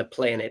that's on the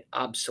planet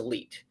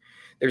obsolete.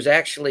 There's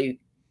actually,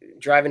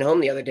 driving home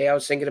the other day, I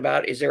was thinking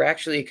about, is there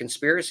actually a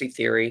conspiracy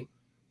theory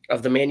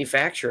of the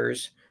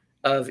manufacturers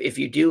of, if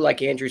you do,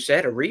 like Andrew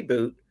said, a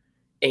reboot,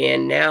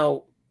 and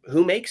now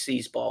who makes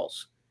these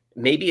balls?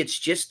 Maybe it's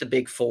just the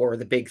big four or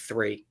the big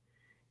three.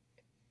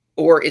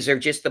 Or is there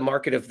just the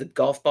market of the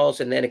golf balls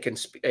and then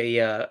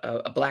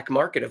a black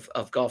market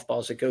of golf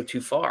balls that go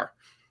too far?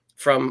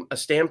 From a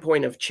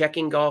standpoint of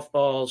checking golf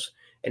balls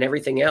and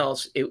everything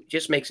else, it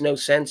just makes no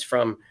sense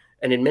from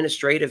an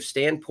administrative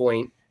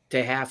standpoint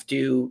to have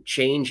to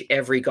change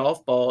every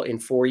golf ball in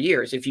 4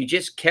 years. If you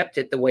just kept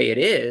it the way it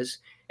is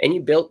and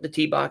you built the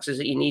tee boxes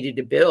that you needed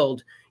to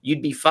build,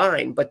 you'd be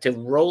fine. But to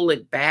roll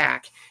it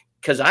back,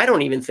 because I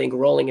don't even think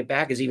rolling it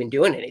back is even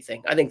doing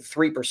anything. I think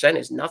 3%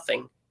 is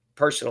nothing,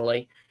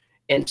 personally.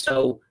 And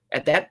so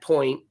at that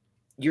point,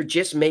 you're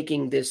just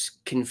making this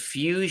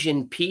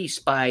confusion piece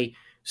by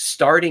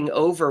starting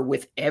over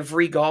with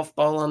every golf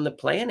ball on the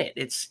planet.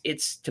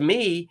 It's to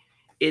me,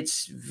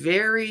 it's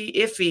very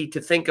iffy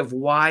to think of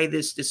why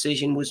this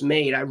decision was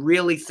made. I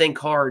really think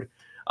hard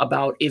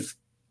about if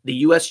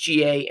the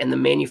USGA and the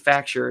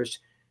manufacturers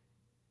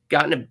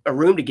got in a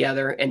room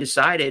together and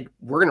decided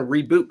we're going to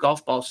reboot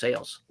golf ball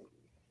sales.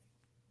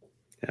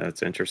 Yeah,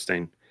 that's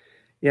interesting.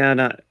 Yeah,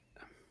 and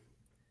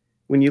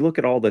when you look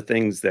at all the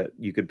things that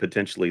you could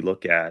potentially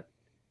look at,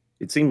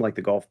 it seemed like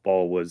the golf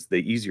ball was the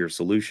easier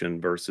solution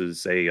versus,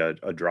 say, a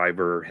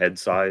driver head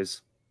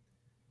size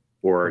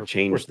or a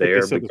change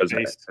there. Because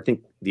I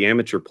think the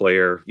amateur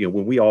player,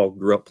 when we all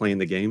grew up playing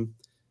the game,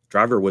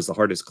 driver was the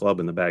hardest club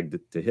in the bag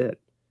to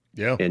hit.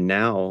 Yeah. And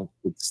now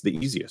it's the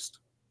easiest.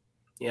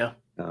 Yeah.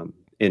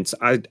 And so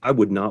I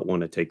would not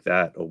want to take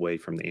that away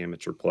from the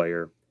amateur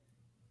player.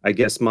 I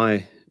guess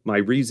my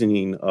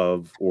reasoning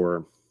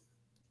or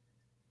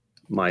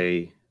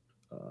my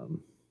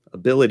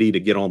ability to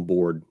get on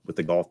board with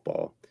the golf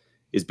ball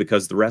is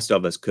because the rest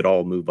of us could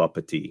all move up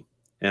a tee.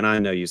 And I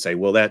know you say,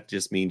 well, that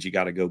just means you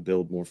got to go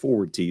build more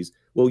forward tees.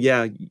 Well,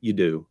 yeah, you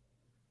do.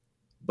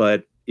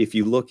 But if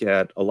you look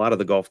at a lot of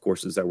the golf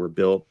courses that were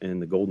built in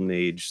the golden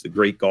age, the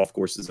great golf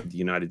courses of the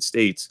United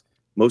States,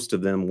 most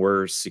of them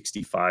were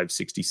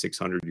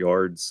 6,600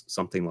 yards,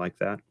 something like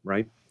that,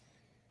 right?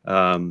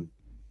 Why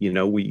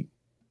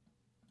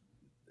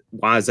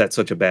is that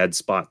such a bad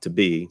spot to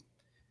be?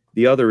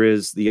 The other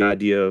is the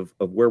idea of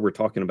where we're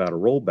talking about a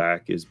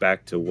rollback is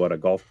back to what a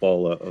golf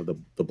ball, of the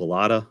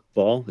Bellata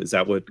ball. Is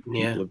that what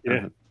people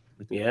have?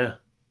 Yeah.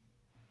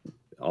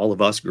 All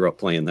of us grew up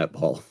playing that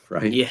ball,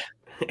 right? Yeah.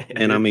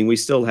 And I mean, we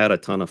still had a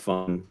ton of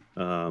fun.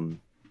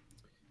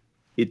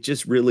 It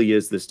just really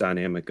is this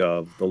dynamic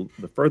of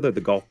the further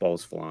the golf ball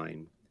is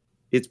flying,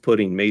 it's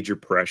putting major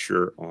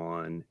pressure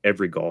on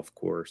every golf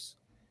course.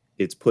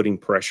 It's putting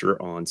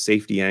pressure on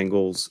safety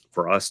angles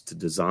for us to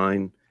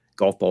design.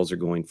 Golf balls are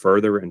going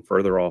further and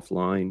further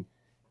offline.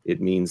 It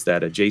means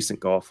that adjacent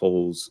golf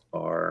holes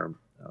are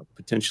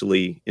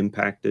potentially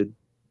impacted.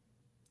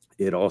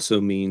 It also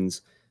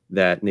means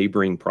that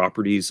neighboring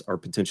properties are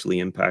potentially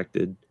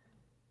impacted.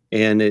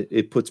 And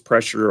it puts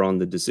pressure on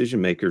the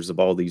decision makers of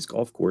all these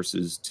golf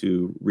courses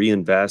to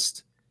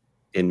reinvest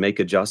and make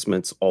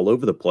adjustments all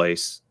over the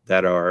place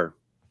that are,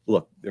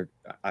 look,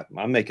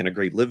 I'm making a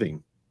great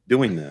living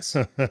doing this.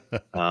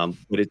 But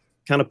it's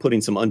kind of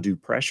putting some undue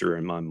pressure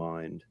in my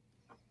mind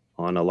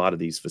on a lot of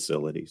these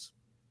facilities.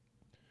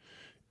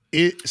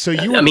 So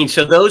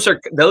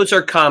those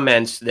are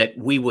comments that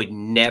we would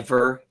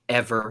never,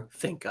 ever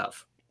think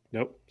of.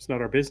 Nope, it's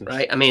not our business.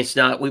 Right? I mean, it's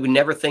not. We would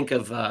never think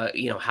of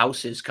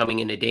houses coming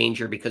into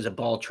danger because a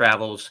ball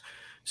travels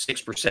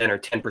 6% or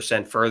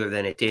 10% further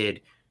than it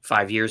did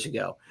 5 years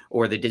ago,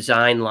 or the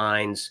design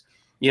lines.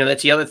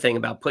 That's the other thing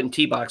about putting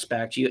tee box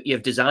back. You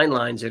have design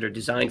lines that are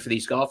designed for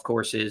these golf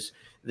courses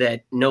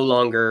that no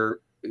longer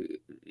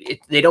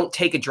they don't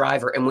take a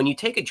driver. And when you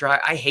take a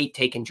drive, I hate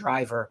taking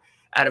driver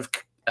out of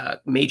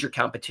major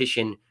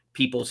competition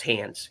people's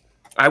hands.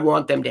 I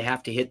want them to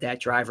have to hit that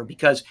driver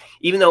because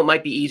even though it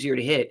might be easier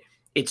to hit,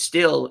 it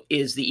still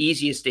is the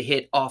easiest to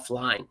hit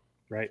offline.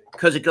 Right.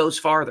 Because it goes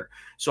farther.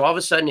 So all of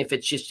a sudden, if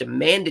it's just a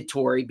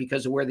mandatory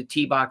because of where the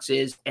tee box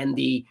is and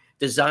the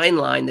design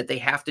line that they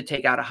have to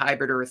take out a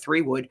hybrid or a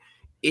 3-wood,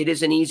 it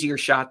is an easier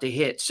shot to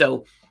hit.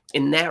 So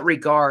in that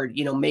regard,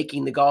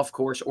 making the golf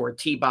course or a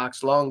tee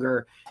box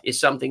longer is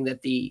something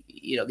that the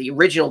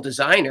original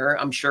designer,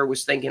 I'm sure,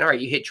 was thinking, all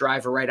right, you hit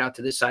driver right out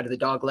to this side of the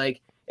dog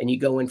leg and you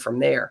go in from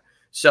there.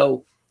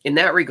 So in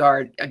that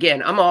regard,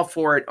 again, I'm all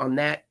for it on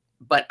that,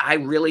 but I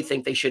really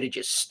think they should have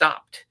just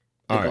stopped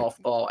the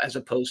golf ball as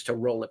opposed to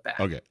roll it back.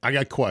 Okay, I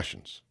got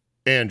questions.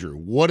 Andrew,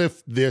 what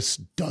if this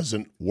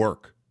doesn't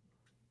work?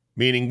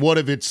 Meaning, what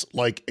if it's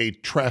like a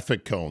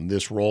traffic cone,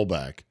 this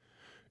rollback,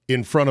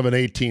 in front of an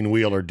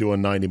 18-wheeler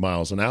doing 90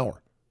 miles an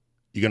hour?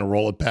 You going to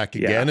roll it back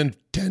again in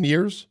 10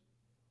 years?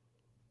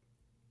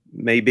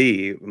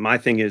 Maybe. My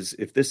thing is,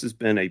 if this has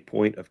been a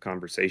point of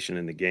conversation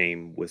in the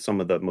game with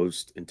some of the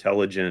most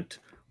intelligent,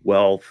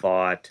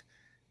 well-thought,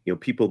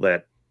 people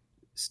that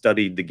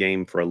studied the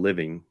game for a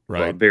living for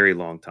a very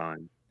long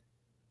time,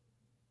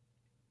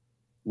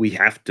 we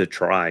have to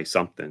try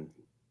something,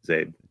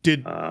 Zabe.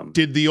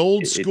 Did the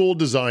old school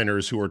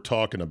designers who are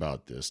talking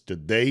about this,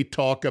 did they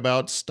talk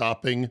about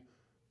stopping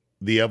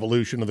the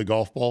evolution of the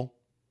golf ball?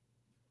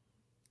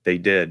 They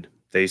did.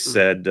 They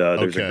said,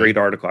 there's a great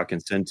article I can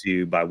send to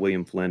you by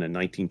William Flynn in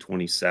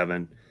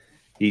 1927.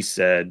 He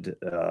said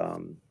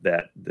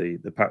that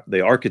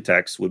the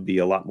architects would be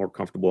a lot more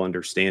comfortable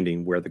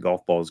understanding where the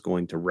golf ball is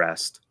going to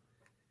rest.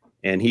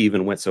 And he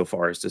even went so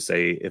far as to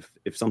say,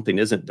 if something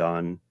isn't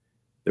done,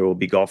 there will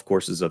be golf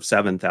courses of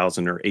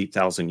 7,000 or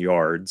 8,000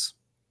 yards.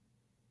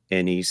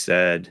 And he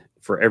said,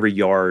 for every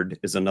yard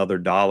is another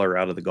dollar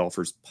out of the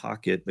golfer's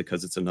pocket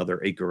because it's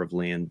another acre of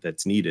land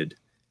that's needed.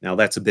 Now,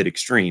 that's a bit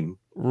extreme.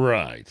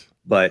 Right.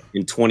 But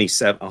in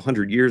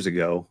 100 years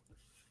ago,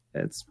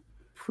 that's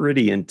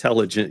pretty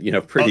intelligent,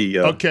 pretty...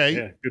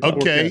 okay.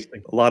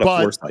 A lot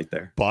of foresight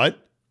there.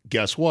 But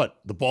guess what?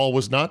 The ball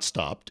was not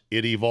stopped.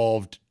 It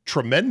evolved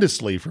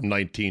tremendously from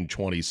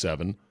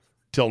 1927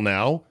 till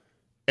now.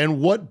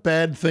 And what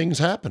bad things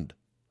happened?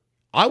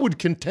 I would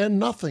contend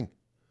nothing.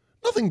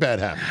 Nothing bad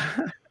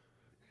happened.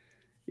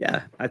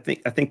 Yeah, I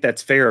think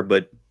that's fair.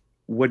 But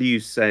what do you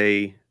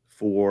say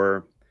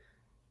for...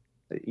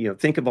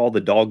 think of all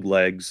the dog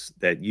legs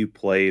that you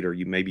played, or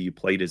maybe you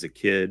played as a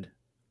kid,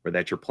 or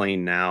that you're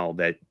playing now,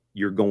 that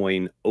you're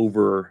going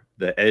over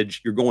the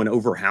edge, you're going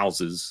over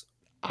houses.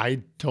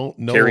 I don't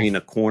know. Carrying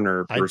a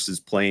corner versus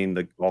playing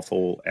the golf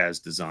hole as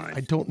designed.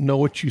 I don't know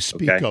what you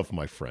speak of,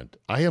 my friend.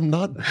 I am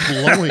not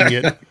blowing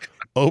it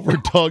over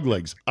dog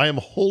legs. I am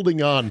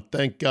holding on,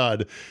 thank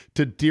God,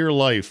 to dear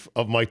life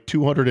of my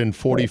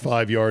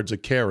 245 yards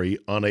of carry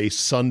on a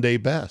Sunday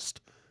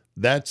best.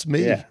 That's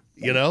me.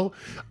 Yeah.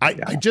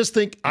 I just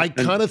think, I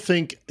kind of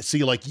think,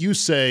 see, like you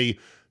say,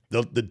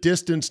 the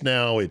distance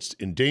now, it's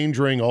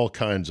endangering all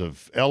kinds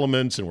of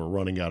elements and we're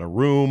running out of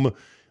room.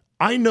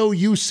 I know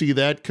you see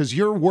that because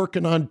you're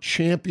working on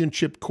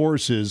championship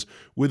courses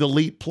with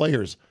elite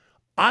players.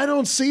 I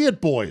don't see it,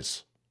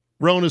 boys.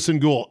 Ronis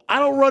and Gould. I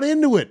don't run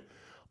into it.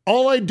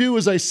 All I do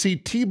is I see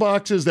tee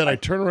boxes that I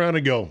turn around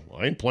and go,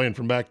 I ain't playing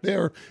from back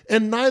there.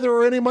 And neither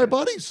are any of my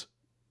buddies.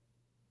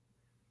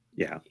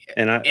 Yeah.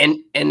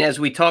 And as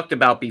we talked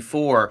about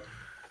before,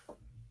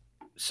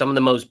 some of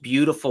the most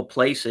beautiful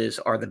places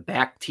are the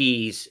back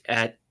tees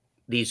at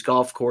these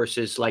golf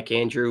courses like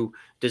Andrew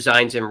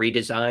designs and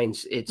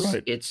redesigns.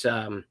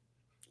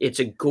 It's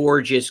a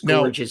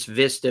gorgeous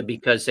vista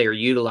because they're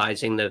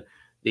utilizing the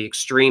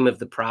extreme of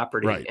the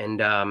property. Right. And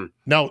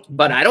now,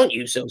 but I don't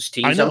use those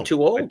tees. I'm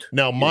too old.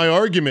 Now, my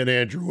argument,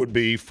 Andrew, would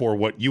be for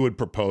what you had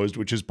proposed,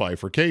 which is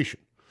bifurcation.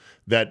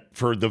 That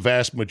for the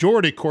vast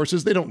majority of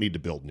courses, they don't need to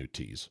build new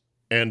tees.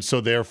 And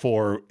so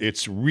therefore,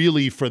 it's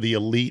really for the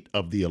elite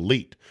of the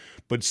elite.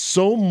 But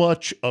so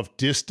much of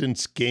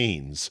distance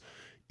gains,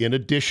 in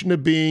addition to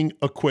being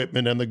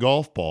equipment and the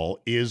golf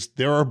ball, is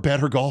there are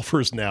better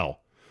golfers now.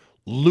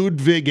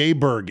 Ludwig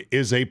Aberg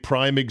is a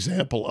prime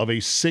example of a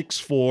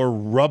 6'4",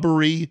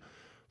 rubbery,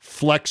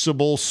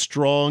 flexible,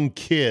 strong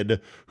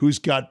kid who's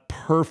got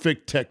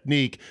perfect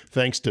technique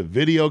thanks to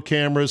video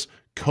cameras,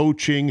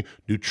 coaching,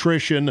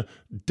 nutrition,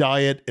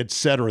 diet,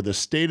 etc. The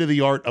state of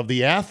the art of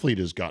the athlete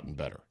has gotten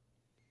better.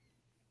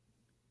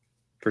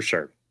 For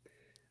sure.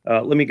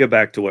 Let me go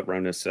back to what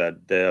Rona said.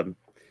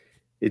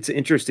 It's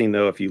interesting,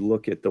 though, if you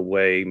look at the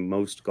way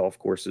most golf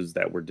courses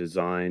that were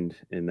designed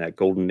in that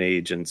golden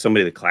age and so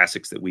many of the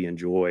classics that we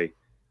enjoy,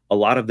 a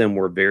lot of them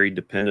were very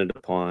dependent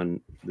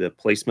upon the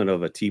placement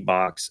of a tee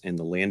box and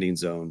the landing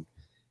zone.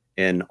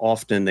 And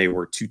often they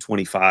were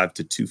 225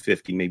 to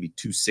 250, maybe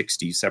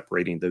 260,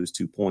 separating those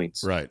 2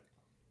 points. Right.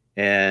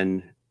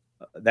 And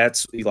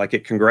that's like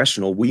at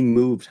Congressional, we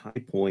moved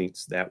high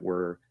points that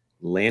were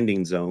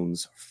landing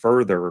zones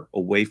further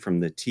away from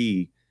the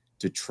tee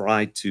to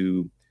try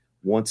to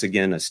once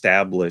again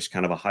establish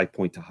kind of a high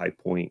point to high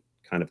point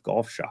kind of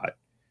golf shot.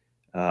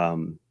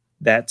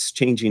 That's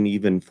changing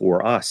even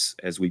for us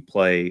as we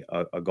play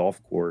a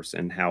golf course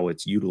and how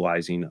it's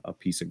utilizing a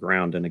piece of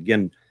ground. And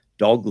again,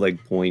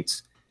 dogleg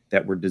points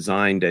that were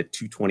designed at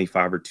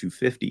 225 or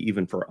 250,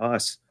 even for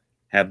us,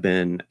 have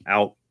been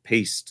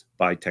outpaced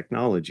by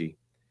technology.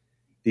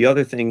 The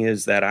other thing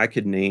is that I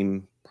could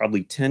name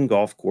probably 10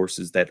 golf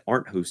courses that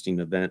aren't hosting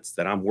events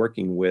that I'm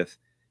working with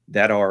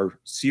that are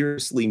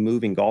seriously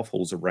moving golf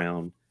holes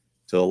around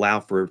to allow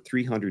for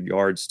 300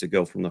 yards to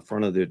go from the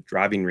front of the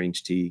driving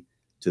range tee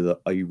to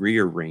a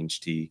rear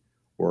range tee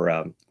or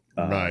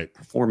a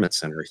performance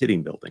center,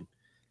 hitting building.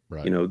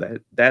 Right. You know,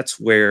 that's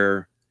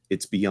where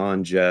it's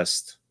beyond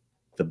just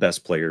the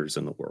best players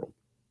in the world.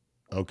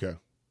 Okay.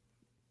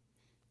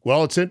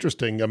 Well, it's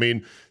interesting. I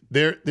mean,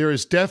 there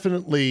is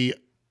definitely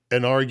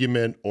an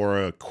argument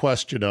or a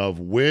question of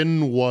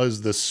when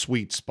was the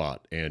sweet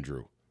spot,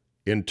 Andrew,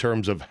 in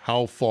terms of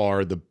how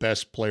far the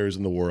best players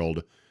in the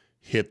world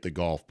hit the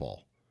golf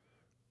ball.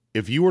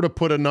 If you were to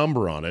put a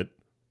number on it,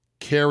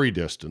 carry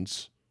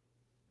distance,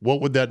 what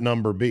would that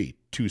number be?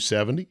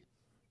 270?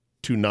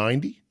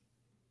 290?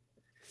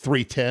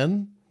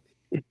 310?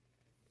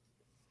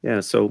 Yeah,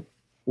 so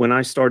when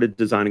I started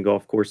designing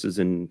golf courses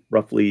in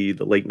roughly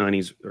the late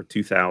 90s or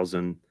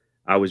 2000,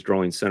 I was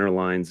drawing center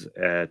lines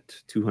at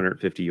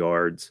 250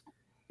 yards.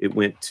 It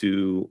went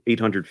to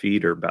 800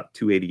 feet or about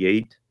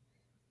 288,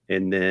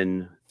 and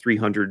then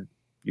 300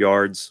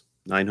 yards,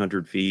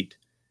 900 feet.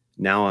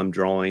 Now I'm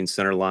drawing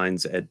center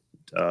lines at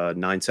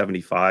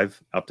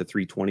 975 up to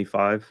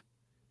 325.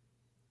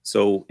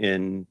 So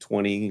in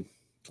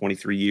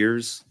 23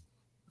 years,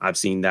 I've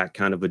seen that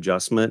kind of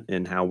adjustment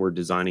in how we're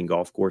designing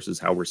golf courses,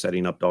 how we're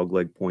setting up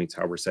dogleg points,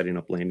 how we're setting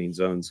up landing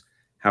zones,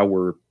 how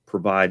we're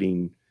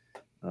providing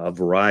a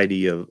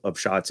variety of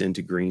shots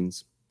into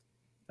greens.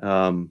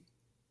 I'm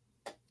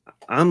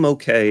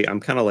okay. I'm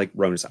kind of like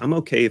Ronas. I'm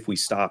okay if we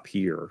stop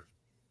here.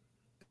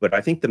 But I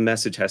think the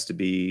message has to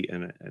be,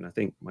 and I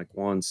think Mike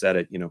Juan said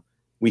it, you know,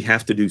 we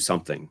have to do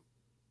something.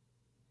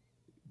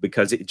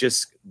 Because it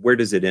just, where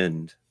does it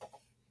end?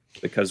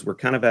 Because we're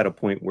kind of at a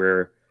point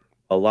where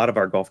a lot of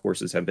our golf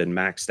courses have been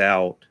maxed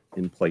out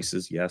in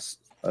places, yes,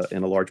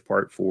 in a large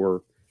part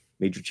for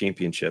major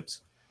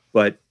championships.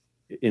 But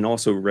in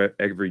also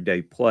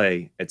everyday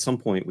play, at some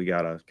point we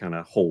got to kind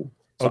of hold.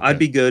 So Okay. I'd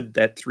be good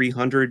at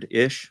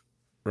 300-ish.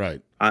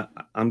 Right.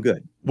 I'm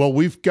good. Well,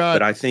 we've got...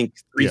 But I think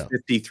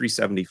 350,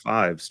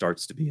 375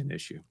 starts to be an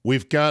issue.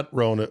 We've got,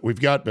 Rona, we've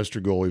got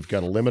Mr. Gould, we've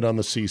got a limit on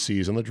the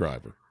CCs and the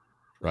driver,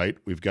 right?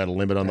 We've got a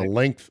limit on the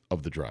length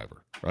of the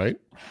driver, right?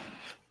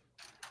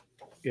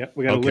 Yeah,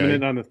 we got a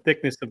limit on the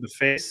thickness of the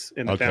face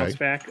and the bounce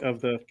back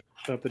of the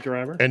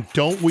driver. And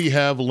don't we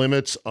have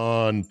limits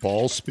on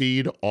ball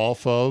speed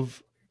off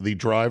of the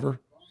driver,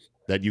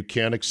 that you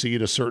can't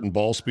exceed a certain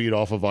ball speed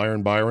off of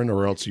Iron Byron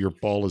or else your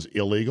ball is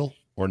illegal,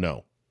 or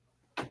no?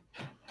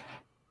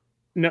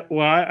 No,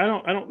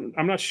 well,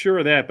 I'm not sure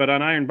of that, but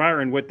on Iron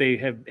Byron, what they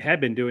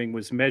had been doing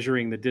was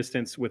measuring the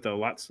distance with a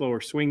lot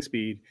slower swing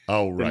speed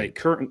than they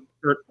current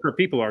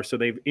people are. So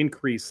they've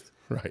increased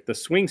the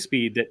swing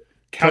speed that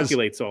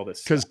calculates all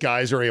this. Because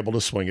guys are able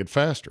to swing it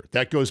faster.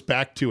 That goes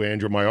back to,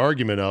 Andrew, my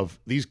argument of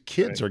these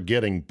kids are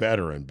getting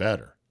better and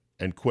better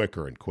and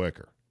quicker and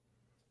quicker.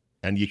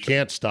 And you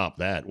can't stop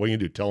that. What do you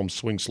do? Tell them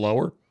swing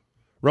slower?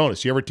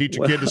 Ronas, you ever teach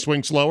a kid to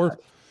swing slower?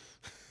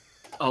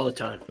 All the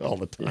time. All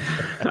the time.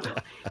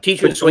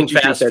 Teach them to swing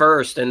fast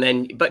first, and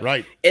then, but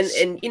right.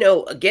 And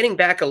getting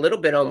back a little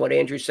bit on what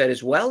Andrew said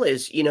as well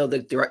is,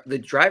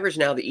 the driver's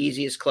now the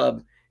easiest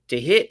club to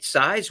hit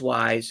size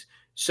wise.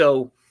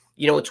 So,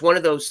 it's one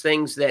of those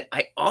things that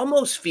I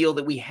almost feel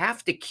that we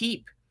have to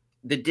keep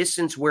the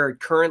distance where it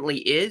currently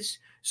is,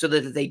 so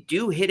that if they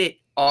do hit it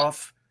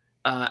off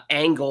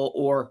angle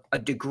or a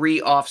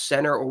degree off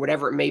center or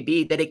whatever it may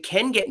be, that it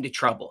can get into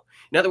trouble.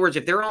 In other words,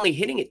 if they're only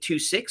hitting it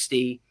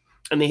 260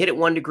 and they hit it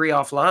 1 degree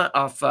off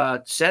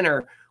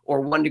center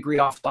or 1 degree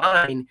off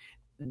line,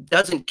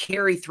 doesn't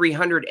carry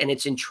 300 and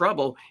it's in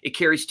trouble. It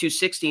carries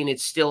 260 and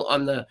it's still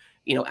on the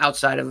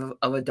outside of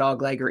a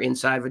dog leg or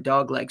inside of a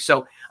dog leg.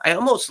 So I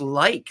almost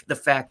like the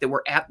fact that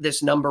we're at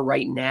this number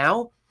right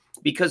now,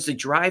 because the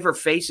driver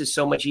face is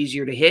so much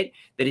easier to hit,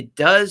 that it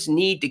does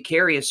need to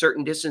carry a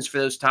certain distance for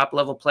those top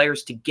level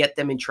players to get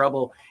them in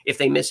trouble if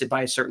they miss it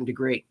by a certain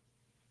degree.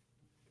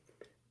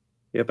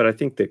 Yeah, but I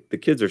think that the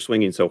kids are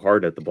swinging so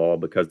hard at the ball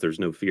because there's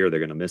no fear they're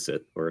going to miss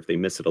it, or if they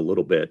miss it a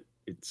little bit,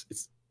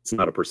 it's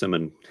not a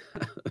persimmon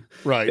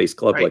base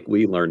club like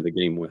we learned the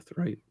game with,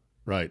 right?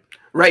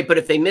 Right, but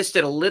if they missed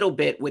it a little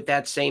bit with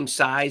that same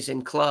size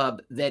and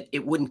club, that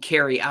it wouldn't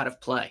carry out of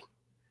play.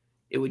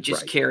 It would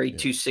just carry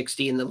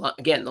 260, and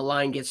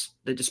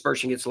the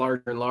dispersion gets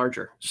larger and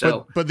larger.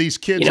 So, but these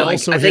kids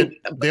also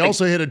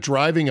hit a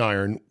driving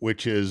iron,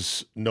 which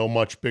is no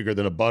much bigger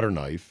than a butter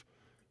knife,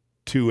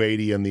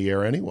 280 in the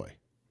air anyway.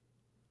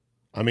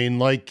 I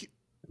mean,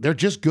 they're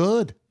just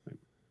good.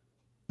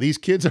 These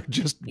kids are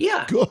just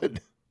good.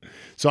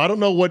 So I don't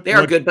know what they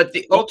are good, but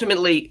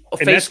ultimately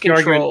face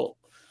control.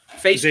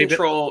 Face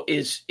control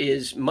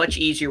is much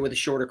easier with a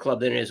shorter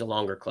club than it is a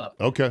longer club.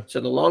 Okay. So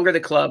the longer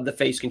the club, the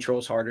face control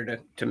is harder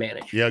to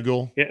manage. Yeah,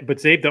 Ghoul. Yeah, but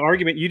Zabe, the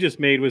argument you just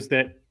made was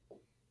that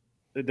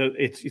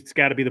it's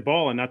got to be the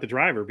ball and not the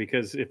driver,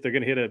 because if they're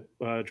going to hit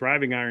a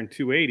driving iron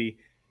 280,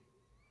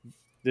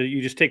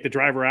 you just take the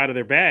driver out of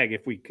their bag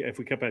if we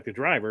cut back the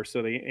driver.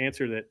 So the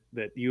answer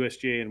that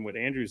USGA and what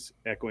Andrew's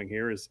echoing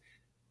here is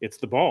it's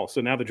the ball.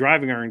 So now the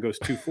driving iron goes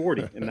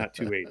 240 and not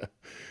 280.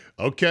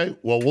 Okay.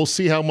 Well, we'll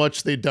see how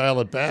much they dial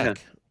it back.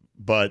 Yeah.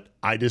 But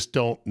I just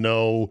don't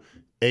know,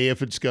 A,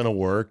 if it's going to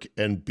work,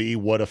 and B,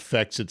 what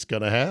effects it's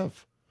going to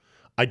have.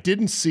 I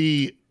didn't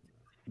see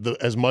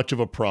as much of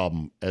a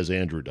problem as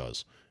Andrew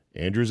does.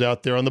 Andrew's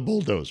out there on the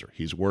bulldozer.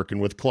 He's working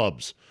with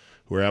clubs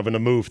who are having to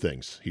move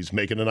things. He's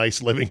making a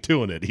nice living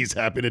doing it. He's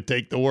happy to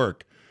take the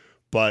work.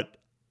 But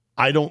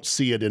I don't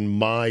see it in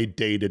my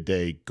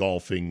day-to-day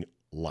golfing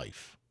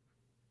life.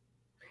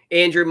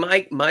 Andrew,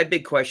 my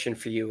big question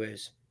for you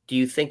is, do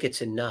you think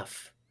it's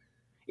enough?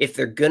 If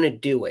they're going to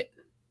do it,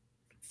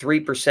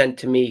 3%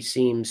 to me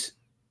seems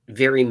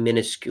very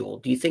minuscule.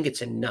 Do you think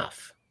it's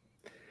enough?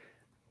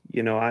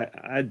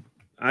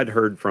 I'd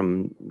heard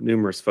from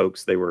numerous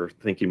folks they were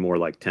thinking more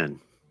like 10.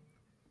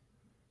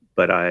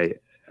 But I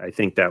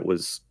think that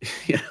was,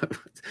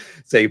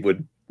 say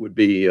would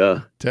be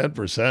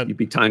 10%. You'd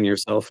be tying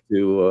yourself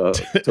to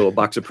a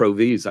box of Pro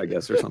Vs, I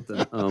guess, or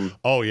something.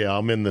 Oh yeah,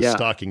 I'm in the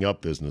stocking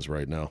up business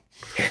right now.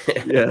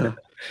 Yeah.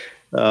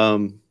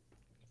 I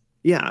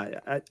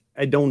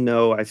don't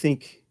know. I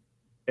think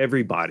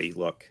everybody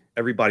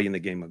in the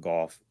game of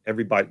golf,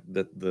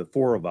 the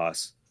four of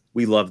us,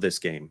 we love this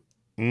game.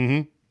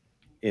 Mm-hmm.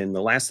 And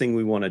the last thing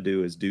we want to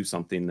do is do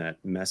something that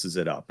messes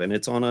it up. And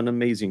it's on an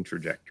amazing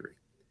trajectory.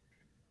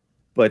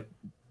 But,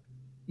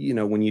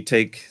 when you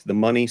take the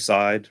money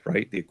side,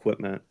 right, the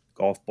equipment,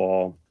 golf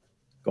ball,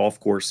 golf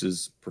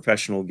courses,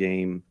 professional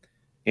game,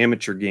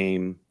 amateur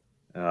game,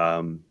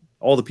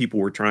 all the people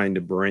we're trying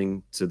to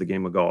bring to the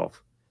game of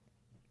golf,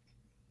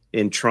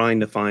 and trying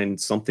to find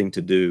something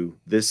to do,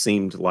 this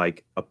seemed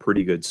like a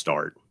pretty good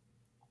start.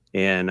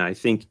 And I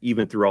think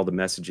even through all the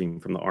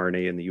messaging from the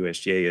RNA and the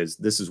USGA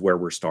this is where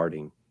we're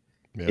starting.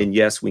 Yeah. And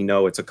yes, we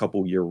know it's a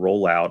couple year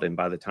rollout. And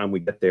by the time we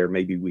get there,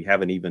 maybe we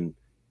haven't even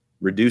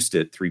reduced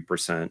it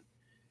 3%.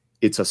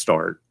 It's a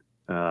start.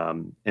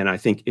 And I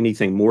think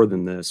anything more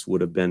than this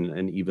would have been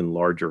an even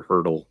larger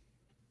hurdle.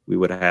 We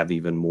would have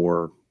even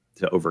more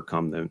to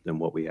overcome than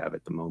what we have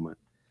at the moment.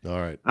 All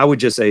right. I would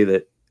just say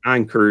that I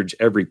encourage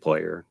every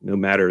player, no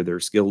matter their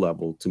skill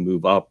level, to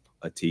move up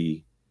a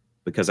tee,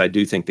 because I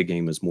do think the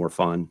game is more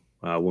fun.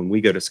 When we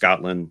go to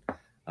Scotland,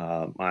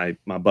 my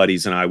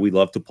buddies and I, we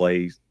love to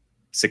play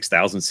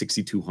 6,000,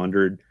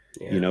 6,200.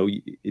 Yeah.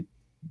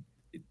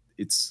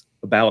 It's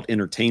about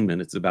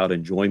entertainment. It's about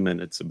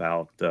enjoyment. It's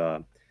about,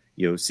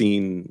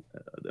 seeing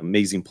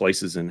amazing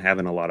places and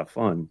having a lot of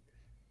fun.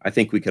 I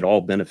think we could all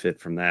benefit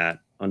from that.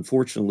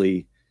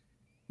 Unfortunately,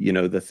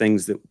 the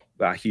things that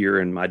I hear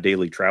in my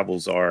daily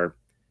travels are,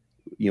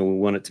 we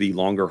want it to be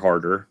longer,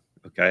 harder.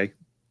 Okay.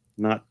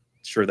 Not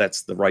sure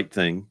that's the right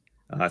thing.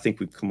 I think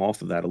we've come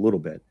off of that a little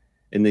bit.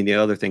 And then the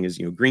other thing is,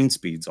 green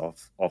speed's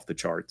off the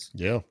charts.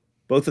 Yeah.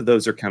 Both of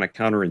those are kind of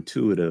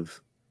counterintuitive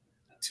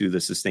to the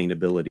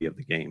sustainability of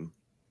the game.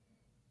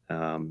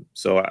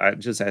 So I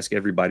just ask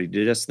everybody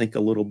to just think a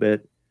little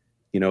bit,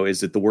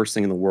 is it the worst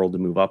thing in the world to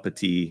move up a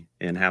tee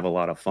and have a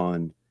lot of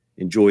fun,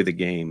 enjoy the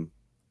game,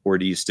 or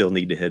do you still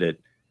need to hit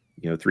it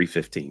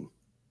 315.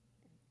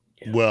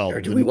 Yeah. Well,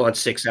 or do we want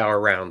 6-hour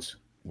rounds?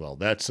 Well,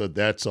 that's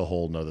a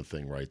whole nother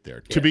thing right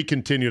there. Yeah. To be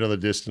continued on the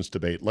distance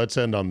debate. Let's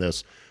end on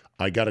this.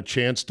 I got a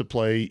chance to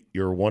play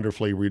your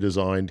wonderfully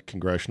redesigned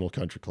Congressional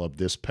Country Club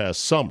this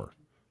past summer,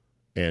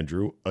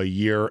 Andrew, a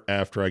year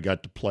after I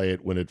got to play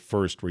it when it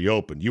first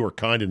reopened. You were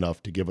kind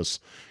enough to give us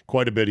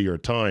quite a bit of your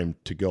time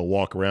to go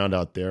walk around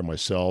out there,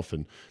 myself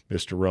and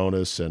Mr.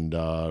 Ronas and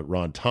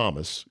Ron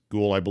Thomas.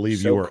 Gould, I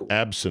believe you were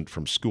absent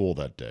from school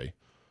that day.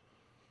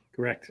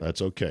 Correct.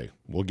 That's okay.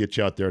 We'll get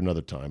you out there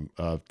another time.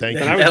 Thank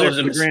you. I was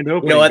there for the grand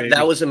opening. You know what? Baby.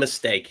 That was a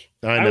mistake.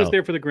 I was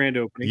there for the grand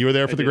opening. You were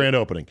there for the grand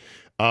opening.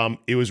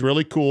 It was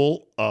really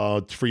cool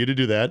for you to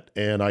do that.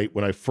 And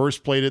when I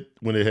first played it,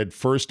 when it had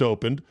first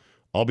opened,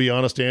 I'll be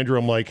honest, Andrew,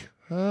 I'm like,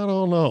 I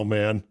don't know,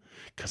 man,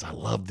 because I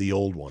love the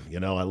old one.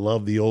 I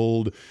love the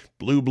old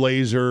Blue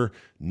Blazer,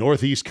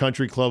 Northeast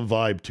Country Club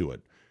vibe to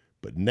it.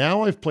 But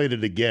now I've played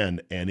it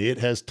again, and it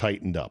has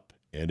tightened up.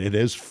 And it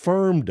has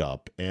firmed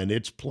up, and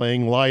it's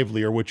playing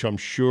livelier, which I'm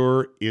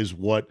sure is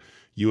what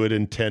you had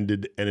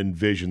intended and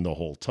envisioned the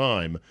whole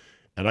time.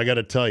 And I got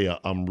to tell you,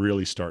 I'm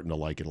really starting to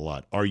like it a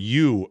lot. Are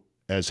you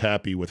as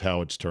happy with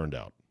how it's turned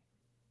out?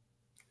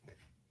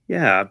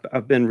 Yeah,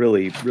 I've been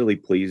really, really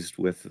pleased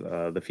with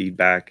the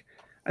feedback.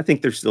 I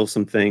think there's still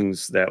some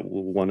things that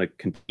we'll want to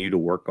continue to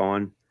work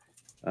on.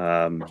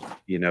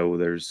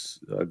 There's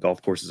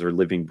golf courses are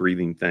living,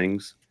 breathing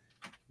things,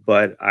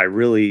 but I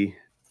really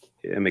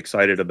am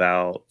excited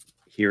about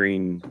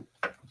hearing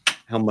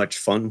how much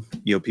fun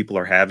people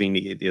are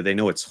having. They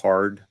know it's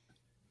hard,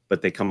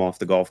 but they come off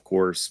the golf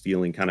course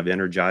feeling kind of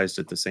energized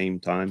at the same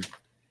time.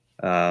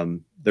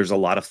 There's a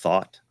lot of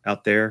thought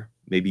out there.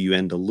 Maybe you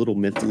end a little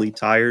mentally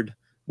tired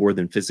more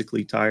than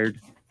physically tired,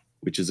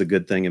 which is a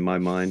good thing in my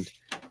mind.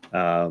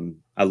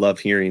 I love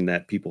hearing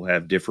that people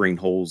have differing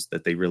holes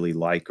that they really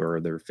like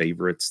or their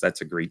favorites. That's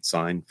a great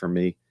sign for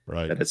me.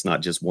 Right. That it's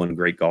not just one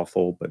great golf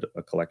hole, but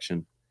a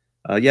collection.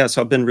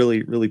 So I've been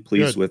really, really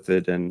pleased with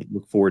it and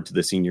look forward to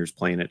the seniors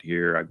playing it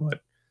here.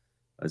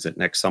 Is it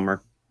next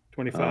summer?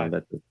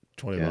 25.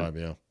 25,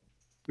 yeah.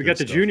 We got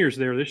the juniors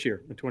there this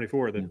year in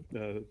 24,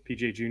 the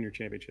PGA Junior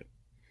Championship.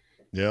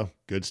 Yeah,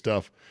 good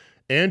stuff.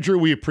 Andrew,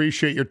 we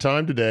appreciate your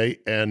time today.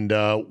 And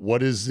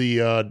what is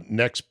the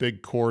next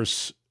big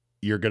course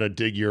you're going to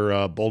dig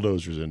your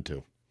bulldozers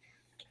into?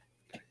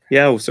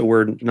 Yeah, so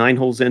we're 9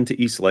 holes into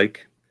East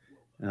Lake.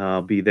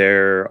 I'll be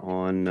there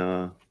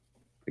on,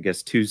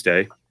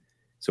 Tuesday.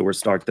 So we're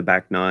starting the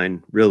back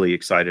 9. Really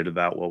excited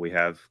about what we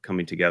have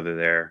coming together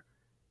there.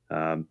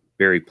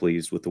 Very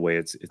pleased with the way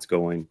it's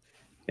going.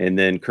 And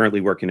then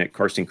currently working at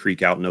Carson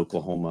Creek out in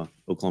Oklahoma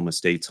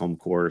State's home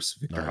course.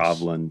 Victor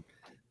Hovland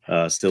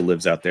still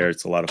lives out there.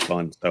 It's a lot of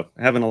fun. So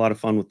having a lot of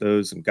fun with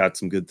those and got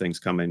some good things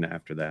coming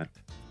after that.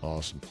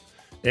 Awesome.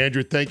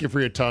 Andrew, thank you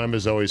for your time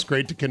as always.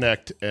 Great to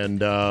connect,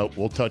 and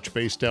we'll touch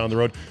base down the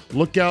road.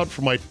 Look out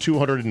for my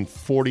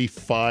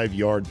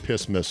 245-yard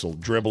piss missile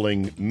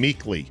dribbling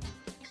meekly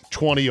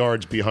 20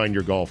 yards behind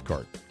your golf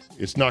cart.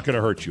 It's not going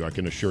to hurt you, I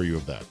can assure you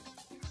of that.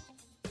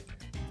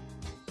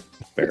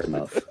 Fair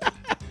enough.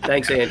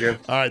 Thanks, Andrew.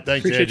 All right,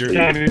 thanks, Appreciate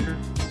Andrew.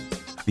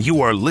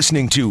 You are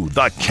listening to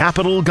the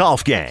Capital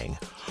Golf Gang,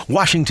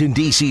 Washington,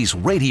 D.C.'s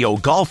radio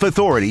golf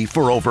authority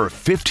for over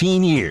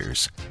 15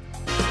 years.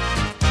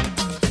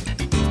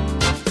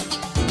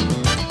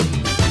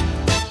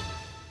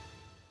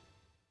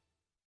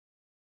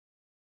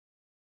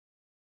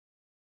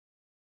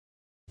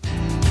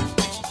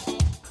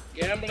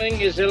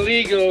 Gambling is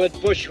illegal at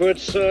Bushwood,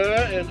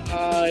 sir, and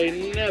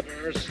I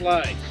never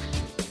slice.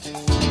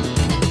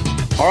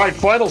 All right,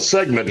 final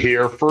segment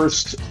here.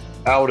 First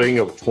outing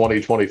of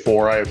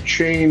 2024. I have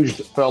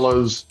changed,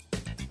 fellas,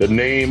 the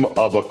name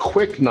of a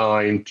quick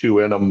 9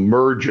 to an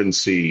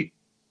emergency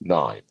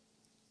 9.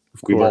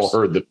 We've all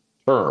heard the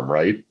term,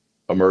 right?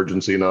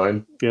 Emergency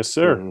 9. Yes,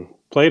 sir.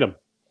 Played them.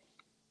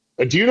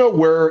 Do you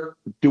know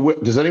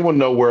does anyone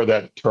know where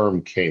that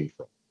term came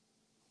from?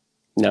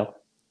 No.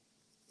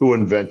 Who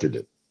invented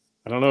it?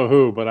 I don't know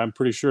who, but I'm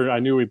pretty sure I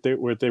knew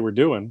what they were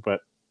doing.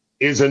 But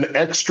is an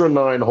extra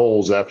 9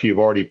 holes after you've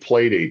already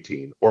played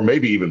 18, or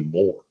maybe even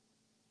more,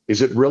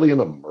 is it really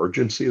an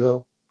emergency,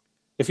 though?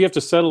 If you have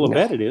to settle a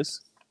bet, it is.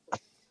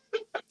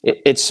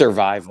 It's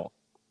survival.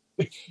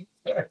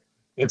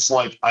 It's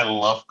like, I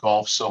love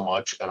golf so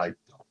much, and I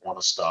don't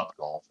want to stop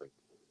golfing.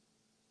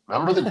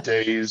 Remember the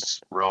days,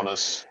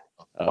 Ronas,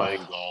 of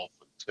playing golf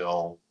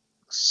until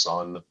the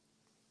sun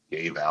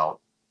gave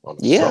out on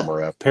the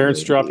summer afternoon?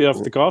 Parents drop you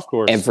off the golf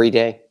course. Every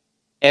day.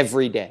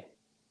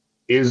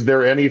 Is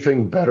there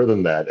anything better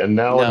than that? And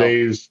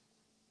nowadays,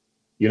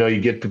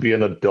 you get to be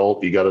an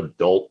adult. You got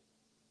adult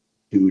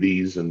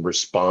duties and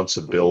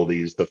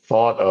responsibilities. The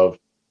thought of,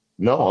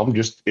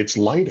 it's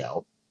light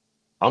out.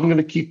 I'm going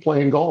to keep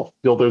playing golf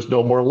till there's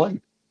no more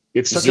light.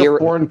 It's such a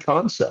foreign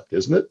concept,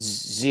 isn't it?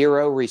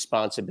 0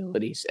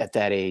 responsibilities at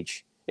that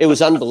age. It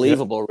was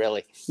unbelievable,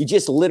 really. You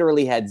just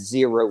literally had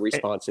 0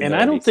 responsibilities. And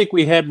I don't think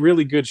we had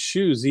really good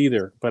shoes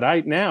either. But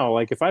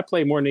if I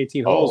play more than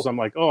 18 holes, I'm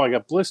like, I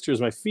got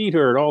blisters, my feet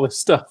hurt, all this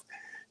stuff.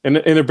 And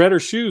they're better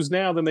shoes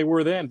now than they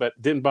were then, but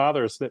didn't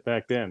bother us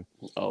back then.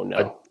 Oh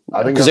no,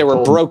 I think because they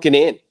were broken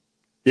in.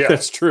 Yeah,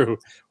 that's true.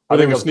 Or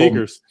they were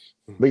sneakers.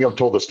 I think I've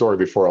told the story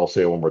before. I'll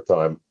say it one more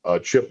time.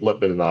 Chip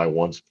Lippman and I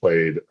once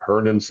played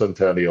Hernan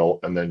Centennial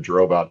and then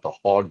drove out to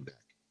Hogneck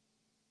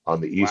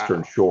on the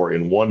Eastern Shore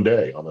in one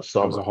day on a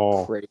summer. It was a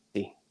haul.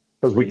 Crazy.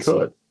 Because we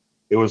could.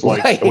 It was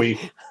like,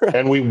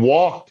 and we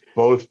walked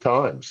both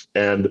times,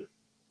 and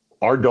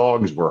our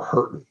dogs were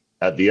hurting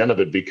at the end of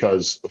it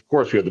because, of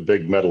course, we had the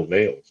big metal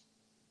nails.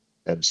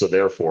 And so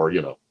therefore,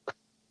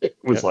 it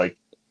was like.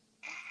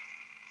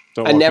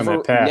 I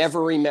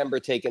never remember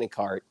taking a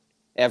cart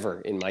ever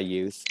in my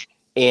youth.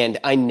 And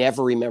I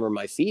never remember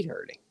my feet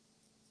hurting.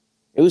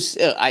 It was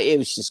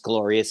just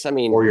glorious. I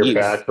mean, or your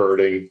back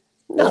hurting.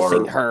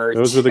 Nothing hurt.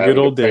 Those were the good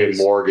old days.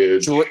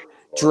 Mortgage.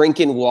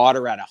 Drinking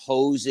water out of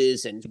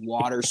hoses and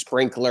water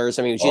sprinklers.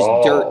 I mean, it was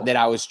just dirt that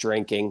I was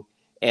drinking,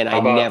 and I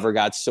never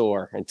got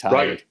sore and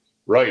tired.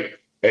 Right.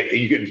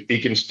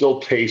 You can still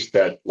taste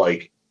that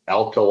like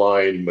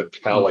alkaline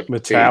metallic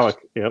taste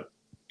Yep.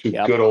 To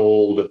good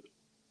old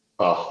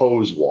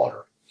hose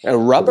water.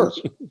 And rubber.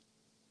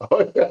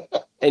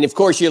 And of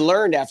course, you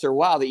learned after a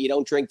while that you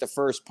don't drink the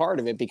first part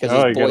of it because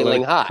it's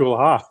boiling hot. Cool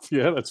off.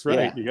 Yeah, that's right.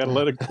 Yeah. You got to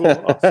let it cool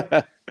off.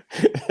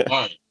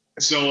 All right.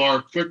 So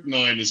our quick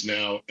 9 is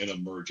now an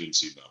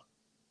emergency 9.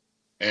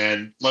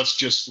 And let's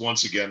just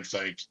once again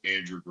thank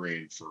Andrew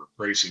Green for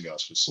gracing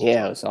us with some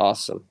it was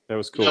awesome. That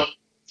was cool.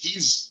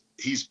 He's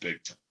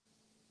big time.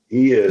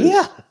 He is.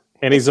 Yeah.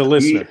 And he's a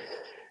listener.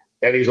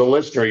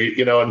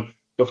 And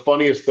the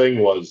funniest thing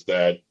was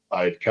that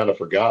I'd kind of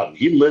forgotten.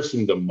 He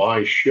listened to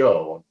my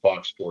show on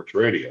Fox Sports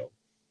Radio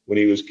when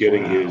he was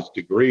getting his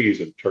degrees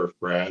in turf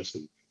grass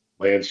and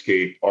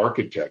landscape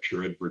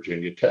architecture at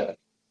Virginia Tech.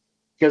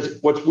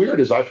 Because what's weird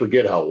is I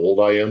forget how old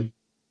I am.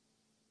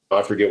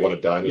 I forget what a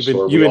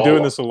dinosaur. You've been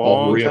doing this a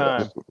long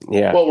time.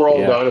 Yeah. Well, we're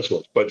all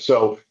dinosaurs. But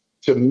so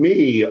to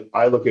me,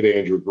 I look at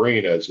Andrew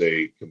Green as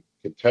a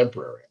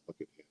contemporary. I look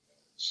at him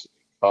as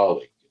a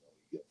colleague,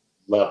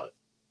 level.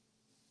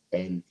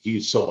 And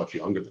he's so much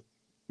younger than me.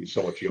 He's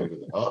so much younger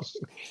than us.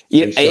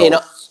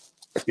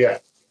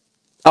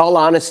 All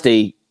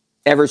honesty,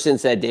 ever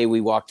since that day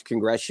we walked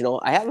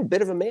Congressional, I have a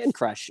bit of a man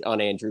crush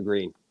on Andrew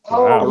Green.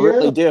 I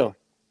really do.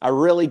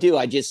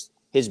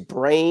 His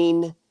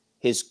brain,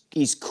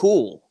 he's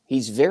cool.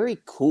 He's very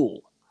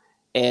cool.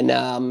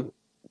 And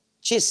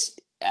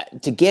just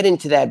to get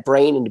into that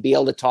brain and to be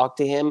able to talk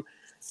to him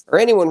or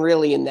anyone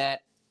really in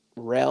that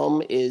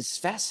realm is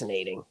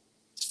fascinating.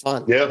 It's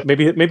fun. Yeah.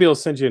 Maybe he'll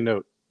send you a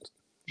note.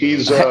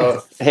 He's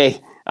hey,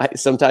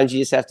 sometimes you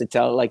just have to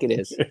tell it like it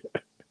is.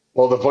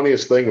 Well, the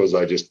funniest thing was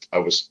I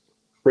was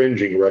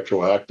cringing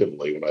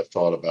retroactively when I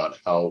thought about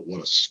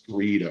what a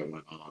screed I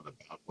went on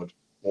about what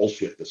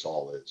bullshit this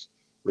all is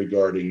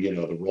regarding,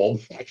 the roll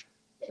back.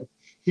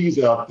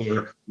 He's out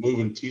there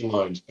moving T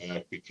lines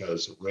back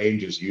because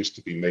ranges used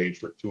to be made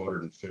for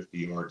 250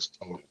 yards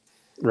total.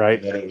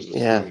 Right. And then it was a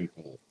swimming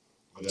pool.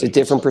 It's a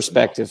different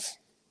perspective.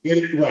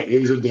 Right.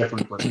 It is a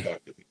different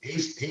perspective.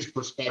 His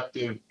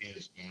perspective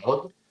is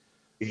valid.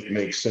 It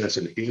makes sense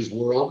in his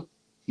world.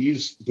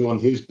 He's doing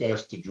his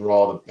best to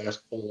draw the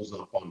best holes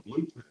up on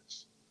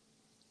blueprints.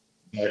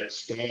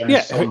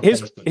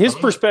 His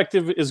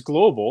perspective is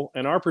global,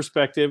 and our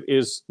perspective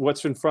is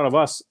what's in front of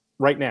us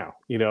right now.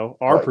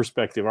 Our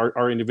perspective,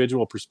 our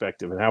individual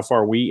perspective, and how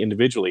far we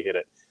individually hit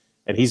it.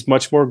 And he's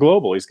much more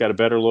global. He's got a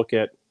better look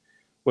at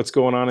what's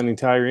going on in the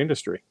entire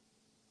industry.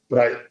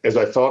 But as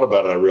I thought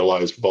about it, I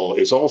realized, well,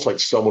 it's almost like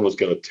someone was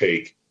going to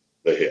take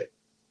the hit.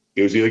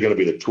 It was either going to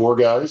be the tour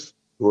guys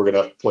who were going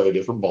to have to play a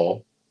different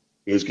ball.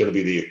 It was going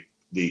to be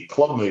the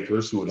club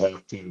makers who would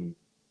have to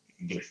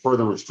get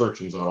further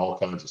restrictions on all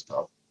kinds of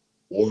stuff,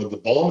 or the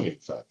ball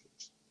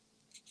manufacturers,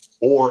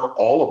 or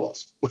all of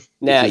us.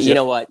 Now, you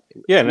know what?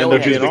 Yeah,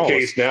 which is the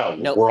case now.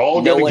 We're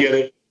all going to get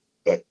it.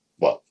 But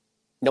what?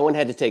 No one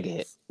had to take a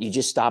hit. You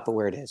just stop it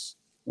where it is.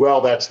 Well,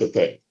 that's the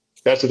thing.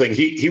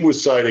 He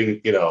was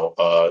citing,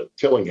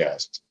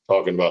 Tillinghast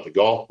talking about the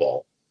golf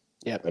ball.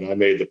 Yeah. And I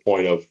made the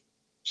point of,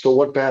 so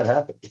what bad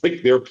happened?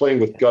 Like they were playing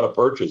with gutta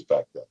perches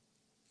back then.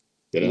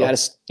 You got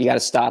to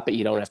stop it.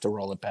 You don't have to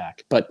roll it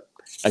back. But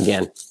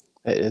again,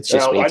 it's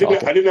just me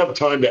talking. I didn't have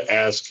time to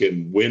ask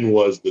him when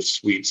was the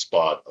sweet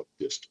spot of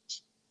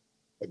distance,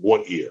 like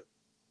what year.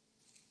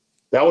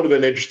 That would have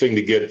been interesting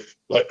to get.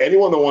 Like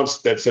anyone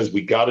that says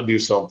we got to do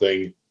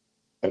something,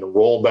 and a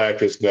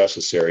rollback is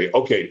necessary.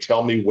 Okay,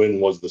 tell me when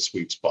was the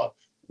sweet spot?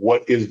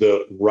 What is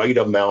the right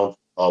amount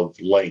of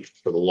length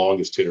for the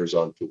longest hitters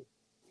on tour?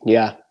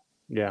 Yeah.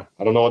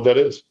 I don't know what that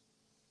is.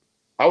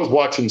 I was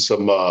watching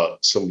some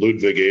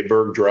Ludwig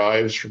Aberg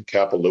drives from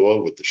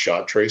Kapalua with the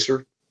shot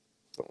tracer.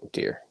 Oh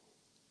dear.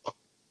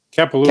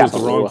 Kapalua is the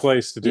wrong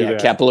place to do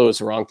that. Kapalua is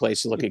the wrong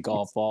place to look at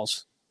golf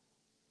balls.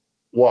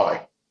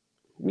 Why?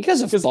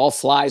 Because the ball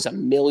flies a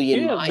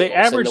million miles. They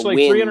average like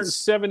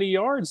 370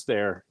 yards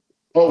there.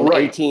 Oh,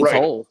 right. 18th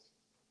hole.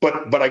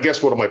 But I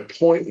guess what my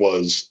point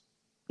was,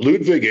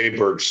 Ludwig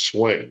Aberg's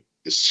swing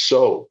is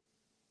so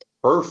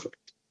perfect.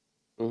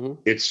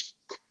 Mm-hmm. It's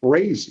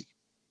crazy.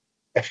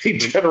 He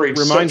generates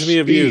reminds me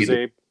of you,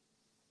 Zabe.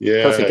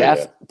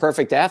 Yeah,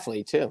 perfect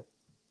athlete too.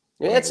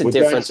 I mean, that's a With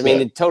difference. that I mean,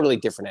 said- they're totally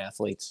different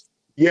athletes.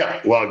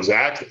 Yeah, well,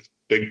 exactly.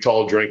 Big,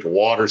 tall drink of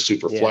water,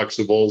 super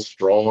flexible,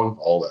 strong,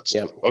 all that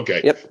stuff.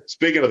 Okay. Yep.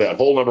 Speaking of that,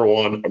 hole number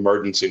 1,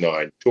 Emergency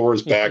 9. Tour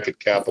is back at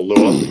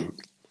Kapalua.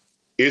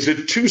 Is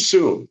it too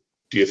soon,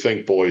 do you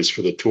think, boys,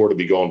 for the tour to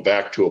be going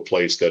back to a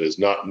place that is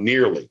not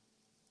nearly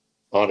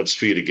on its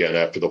feet again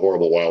after the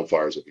horrible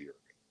wildfires of a year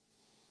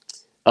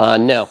ago?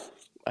 No,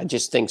 I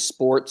just think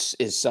sports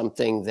is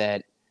something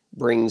that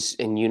brings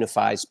and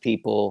unifies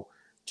people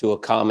to a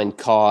common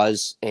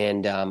cause.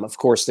 And of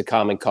course, the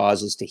common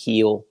cause is to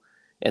heal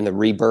and the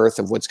rebirth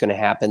of what's going to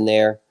happen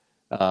there.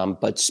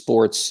 But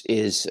sports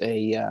is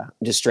a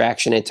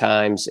distraction at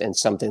times and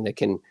something that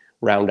can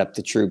round up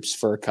the troops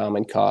for a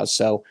common cause.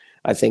 So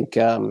I think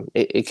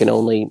it can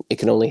only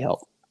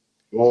help.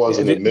 Well, as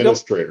an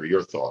administrator,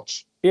 your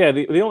thoughts? Yeah,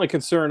 the only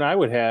concern I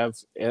would have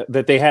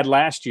that they had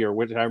last year,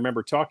 which I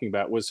remember talking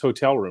about, was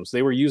hotel rooms.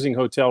 They were using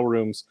hotel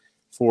rooms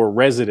for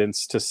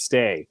residents to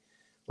stay,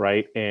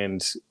 right?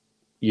 And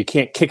you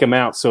can't kick them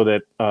out so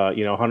that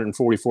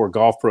 144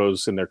 golf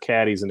pros and their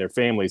caddies and their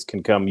families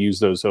can come use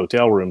those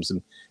hotel rooms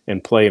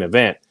and play an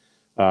event.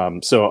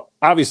 So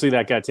obviously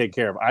that got taken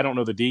care of. I don't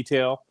know the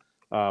detail,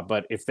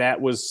 but if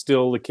that was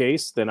still the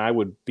case, then I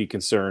would be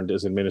concerned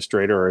as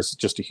administrator or as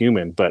just a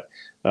human. But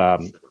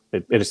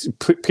it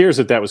appears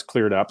that was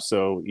cleared up.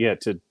 So yeah,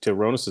 to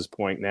Ronus's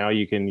point, now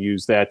you can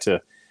use that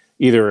to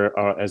either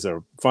as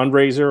a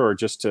fundraiser or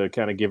just to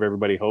kind of give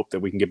everybody hope that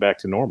we can get back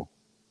to normal.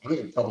 I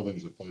think a couple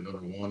things at play. Number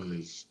one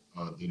is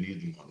they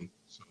need the money,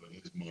 so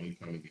it is money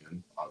coming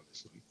in,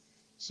 obviously.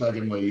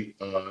 Secondly,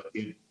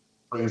 it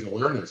brings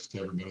awareness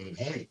to everybody that,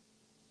 hey,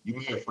 you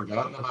may have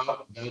forgotten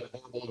about that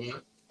horrible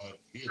event, but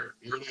here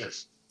it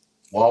is.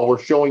 While we're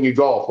showing you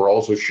golf, we're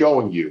also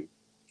showing you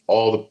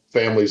all the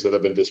families that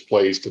have been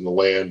displaced and the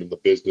land and the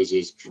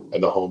businesses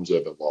and the homes that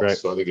have been lost. Right.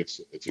 So I think it's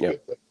a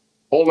good thing.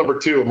 Hole number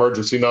 2,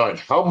 Emergency 9.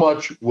 How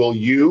much will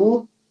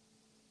you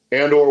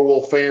and or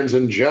will fans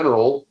in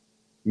general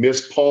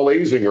miss Paul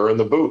Azinger in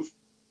the booth?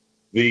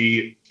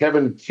 The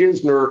Kevin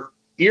Kisner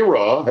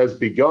era has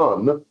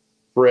begun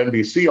for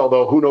NBC,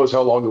 although who knows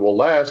how long it will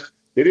last.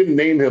 They didn't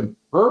name him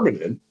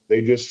permanent.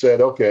 They just said,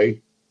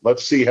 okay,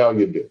 let's see how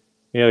you do.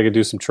 Yeah, they could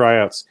do some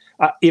tryouts.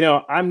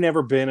 I've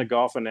never been a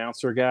golf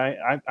announcer guy.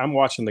 I'm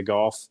watching the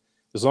golf.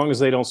 As long as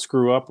they don't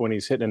screw up when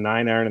he's hitting a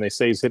 9-iron and they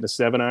say he's hitting a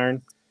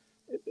 7-iron,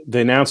 the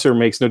announcer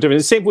makes no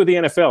difference. The same with the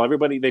NFL.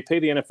 Everybody, they pay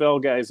the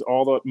NFL guys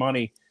all that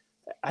money.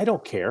 I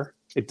don't care.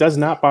 It does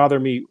not bother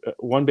me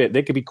one bit.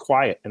 They could be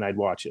quiet and I'd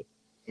watch it.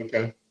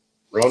 Okay.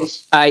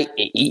 Rhodes?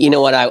 You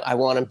know what? I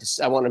want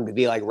him to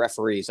be like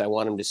referees. I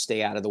want him to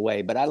stay out of the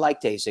way. But I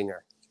liked Azinger.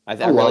 I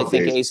really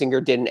think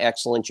Azinger did an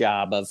excellent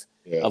job of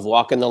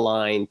walking the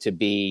line to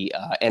be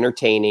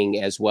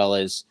entertaining as well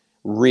as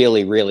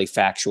really, really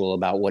factual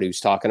about what he was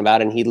talking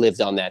about. And he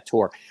lived on that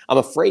tour. I'm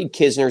afraid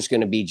Kisner's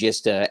going to be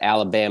just a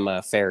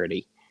Alabama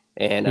Faraday.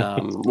 And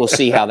we'll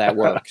see how that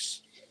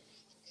works.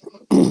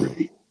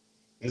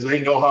 This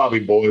ain't no hobby,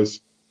 boys.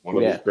 One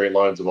of those great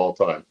lines of all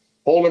time.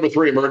 Hole number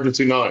 3,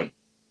 Emergency 9.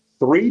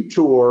 3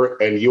 tour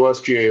and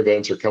USGA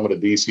events are coming to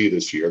DC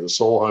this year. The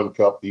Solheim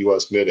Cup, the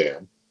US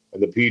Mid-Am,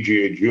 and the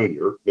PGA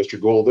Junior. Mr.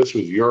 Gould, this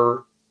was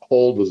your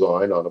whole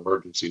design on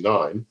Emergency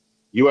 9.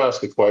 You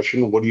asked the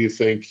question, what do you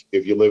think,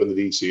 if you live in the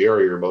DC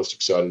area, you're most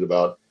excited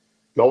about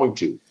going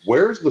to?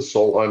 Where's the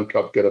Solheim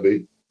Cup going to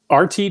be?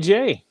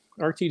 RTJ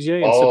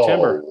in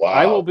September. Wow.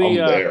 I will be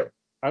there.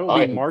 I will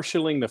be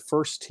marshalling the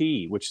first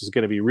tee, which is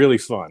going to be really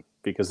fun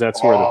because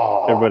that's where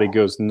everybody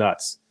goes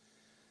nuts.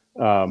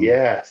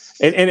 Yes.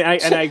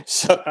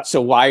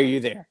 So why are you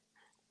there?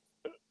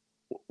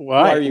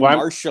 Why are you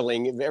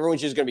marshalling?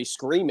 Everyone's just going to be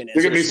screaming.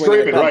 You're going to be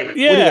screaming, right?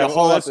 Yeah. You're going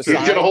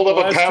to hold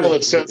up a paddle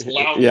that says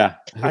loud. Yeah.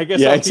 I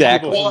guess I'll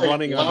keep people from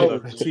running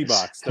onto the tee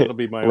box. That'll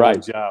be my only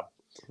job.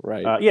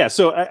 Right.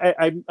 So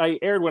I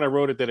aired when I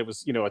wrote it that it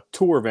was, a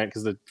tour event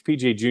because the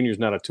PGA Junior is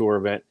not a tour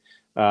event.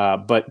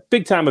 But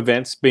big time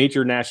events,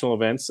 major national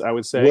events, I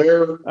would say.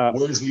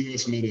 Where's the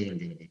US Mid-Am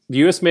going to be?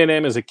 The US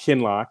Mid-Am is at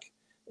Kinloch,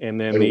 and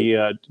then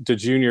the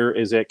Junior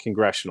is at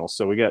Congressional.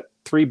 So we got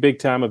 3 big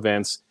time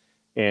events,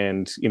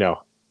 and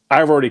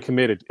I've already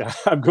committed.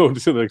 I'm going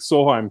to the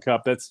Solheim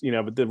Cup. That's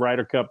but the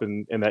Ryder Cup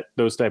and that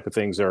those type of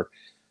things are,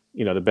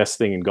 the best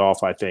thing in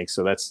golf, I think.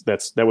 So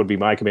that would be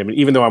my commitment.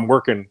 Even though I'm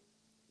working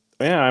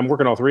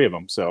all 3 of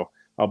them, so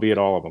I'll be at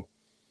all of them.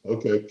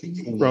 Okay,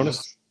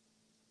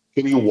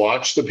 Can you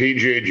watch the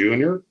PGA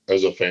Junior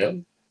as a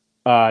fan?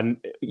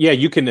 Yeah,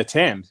 you can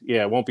attend.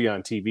 Yeah, it won't be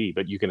on TV,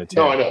 but you can attend.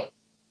 No, I know.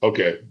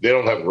 Okay, they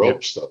don't have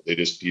ropes though. You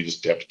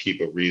just have to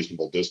keep a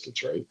reasonable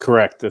distance, right?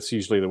 Correct. That's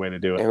usually the way to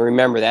do it. And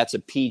remember, that's a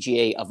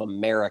PGA of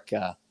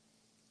America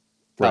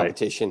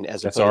competition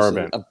as opposed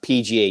to a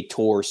PGA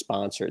Tour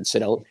sponsored.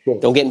 So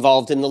don't get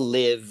involved in the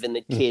live and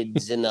the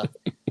kids and the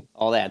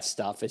all that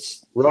stuff.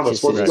 It's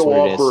let's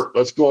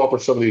go offer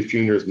some of these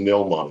juniors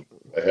nil money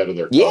ahead of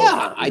their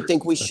I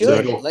think we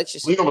should. Let's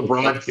just leave them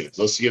LeBron kids.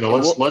 Let's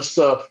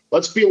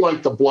be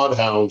like the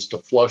bloodhounds to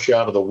flush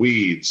out of the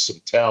weeds some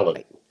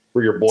talent.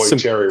 for your boy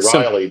Terry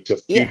Riley to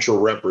future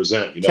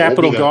represent. You know,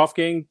 Capital Golf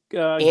Gang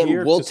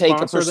and we'll take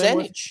a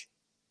percentage.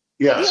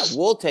 Yes, yeah,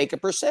 we'll take a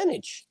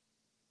percentage.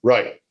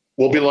 Right.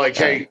 We'll be like,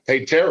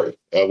 hey Terry,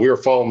 we were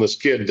following this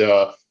kid,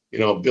 Billy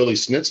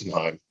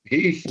Snitzenheim.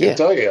 He can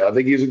tell you, I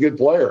think he's a good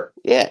player.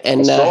 Yeah,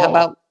 and how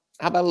about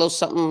a little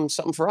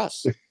something for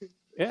us?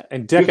 Yeah,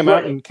 and deck him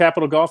out in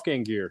Capital Golf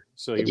Gang gear,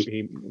 so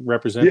he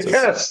represents us.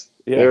 Yes,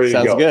 yeah, there you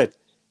sounds go. Good.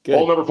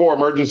 Hole number 4,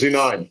 emergency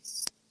 9.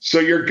 So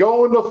you're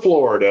going to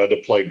Florida to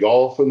play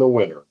golf in the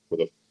winter for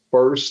the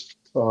first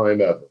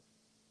time ever.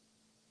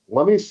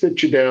 Let me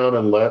sit you down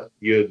and let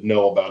you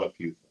know about a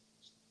few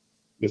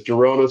things. Mr.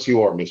 Ronas,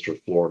 you are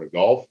Mr. Florida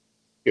Golf.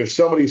 If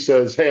somebody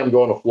says, hey, I'm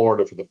going to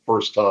Florida for the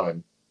first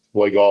time to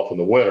play golf in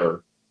the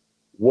winter,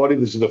 what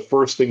is the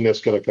first thing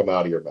that's going to come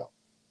out of your mouth?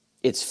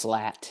 It's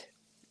flat.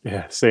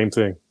 Yeah, same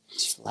thing.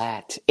 It's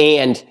flat.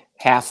 And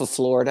half of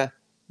Florida,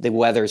 the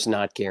weather's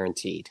not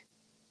guaranteed.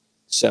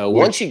 So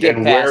once you get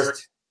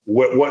past...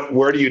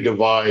 Where do you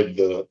divide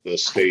the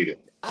state in?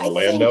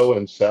 Orlando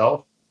and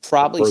south?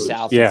 Probably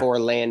south of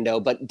Orlando,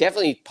 but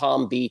definitely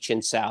Palm Beach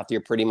and south, you're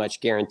pretty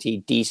much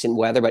guaranteed decent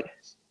weather. But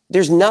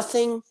there's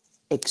nothing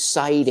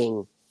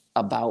exciting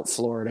about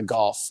Florida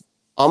golf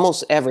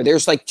almost ever.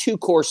 There's like 2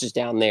 courses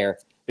down there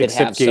that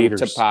have some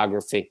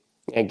topography.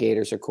 And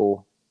Gators are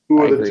cool.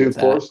 Who are the 2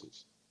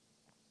 courses?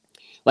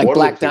 Like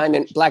Black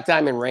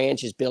Diamond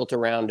Ranch is built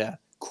around a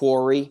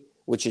quarry,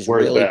 which is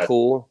really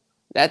cool.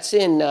 That's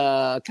in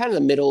kind of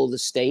the middle of the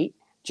state,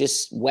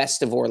 just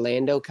west of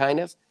Orlando, kind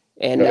of.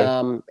 And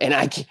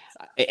TPC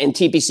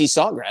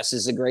Sawgrass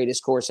is the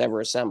greatest course ever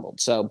assembled.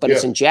 So, but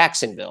it's in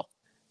Jacksonville,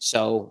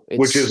 so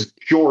which is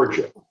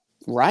Georgia,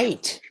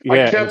 right?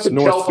 I kept to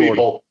tell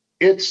people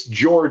it's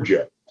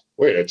Georgia.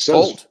 Wait, it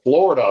says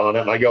Florida on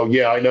it, and I go,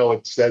 yeah, I know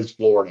it says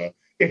Florida.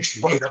 It's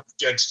right up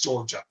against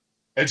Georgia,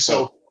 and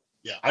so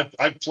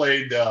I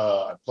played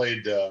a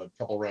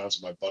couple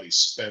rounds with my buddy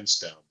Spence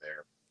down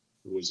there,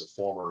 who was a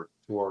former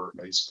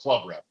he's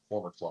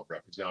former club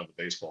rep. He's now in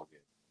the baseball game.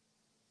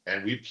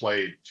 And we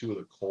played 2 of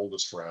the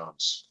coldest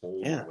rounds,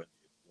 in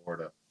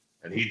Florida.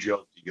 And he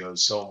joked, he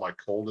goes, so my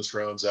coldest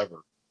rounds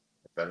ever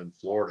have been in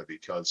Florida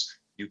because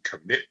you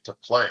commit to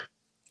playing.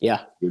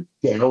 Yeah. You're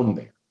down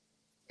there.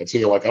 And so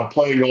you're like, I'm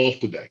playing golf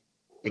today.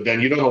 But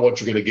then you don't know what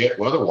you're going to get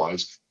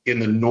weather-wise in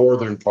the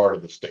northern part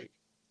of the state.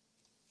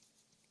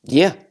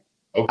 Yeah.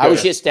 Okay. I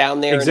was just down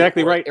there in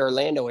the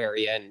Orlando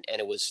area, and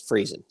it was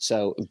freezing.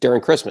 So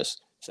during Christmas.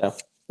 So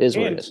it is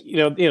what it is.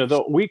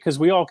 Because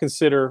we all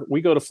consider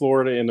we go to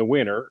Florida in the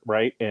winter,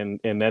 right? And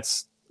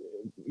that's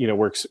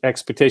where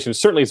expectations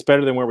certainly it's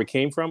better than where we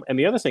came from. And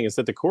the other thing is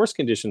that the course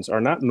conditions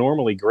are not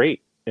normally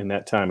great in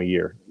that time of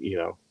year.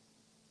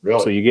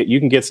 Really? So you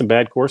can get some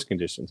bad course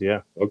conditions.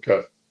 Yeah.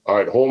 Okay. All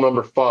right. Hole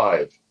number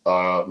 5,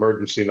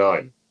 emergency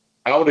 9,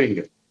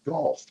 outing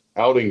golf.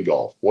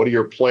 What are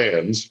your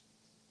plans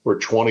for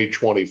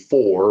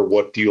 2024?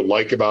 What do you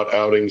like about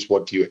outings?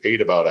 What do you hate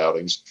about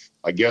outings?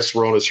 I guess,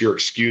 Ronas, your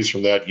excuse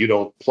from that, you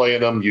don't play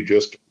in them, you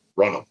just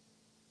run them.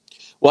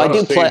 Well, I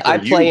do play.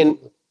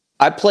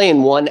 I play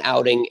in one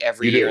outing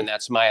every year, and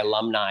that's my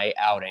alumni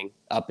outing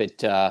up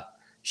at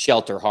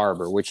Shelter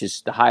Harbor, which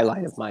is the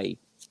highlight of my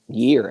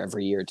year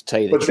every year, to tell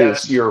you the truth. But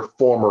that's your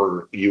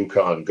former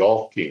UConn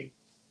golf team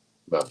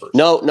members.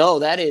 No,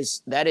 that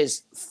is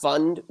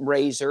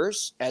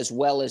fundraisers as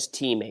well as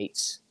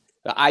teammates.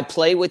 I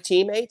play with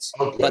teammates,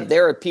 but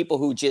there are people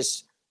who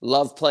just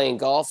love playing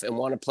golf and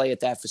want to play at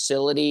that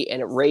facility,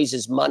 and it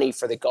raises money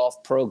for the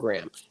golf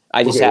program.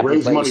 I just have to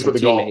play money with for the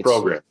teammates.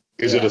 Golf program.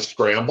 Is it a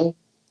scramble?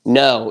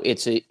 No,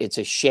 it's a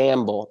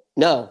shamble.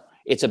 No,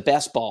 it's a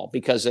best ball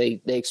because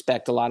they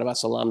expect a lot of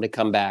us alum to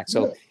come back.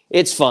 So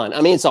it's fun.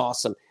 I mean, it's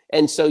awesome.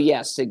 And so,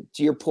 yes, to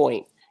your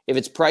point, if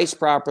it's priced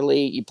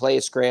properly, you play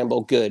a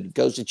scramble, good. It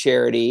goes to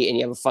charity, and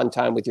you have a fun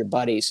time with your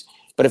buddies.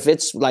 But if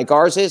it's like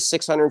ours is,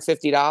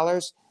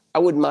 $650, I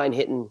wouldn't mind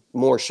hitting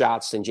more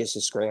shots than just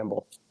a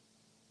scramble.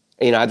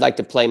 I'd like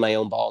to play my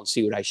own ball and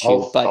see what I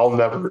shoot.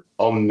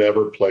 I'll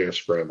never play a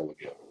scramble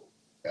again.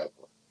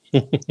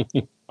 Ever.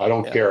 I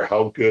don't care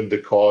how good the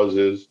cause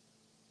is.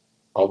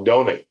 I'll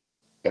donate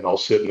and I'll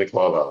sit in the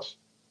clubhouse.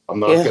 I'm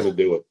not going to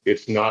do it.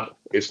 It's not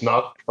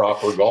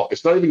proper golf.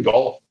 It's not even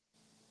golf.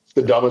 It's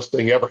the dumbest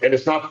thing ever. And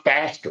it's not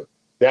faster.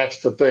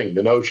 That's the thing.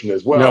 The notion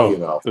is,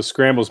 the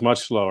scramble's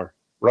much slower.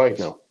 Right.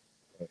 No.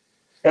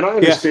 And I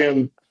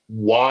understand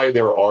why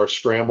there are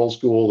scramble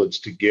schools. It's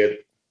to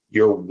get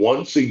your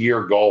once a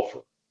year golfer,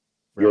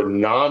 your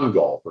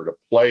non-golfer, to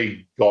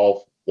play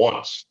golf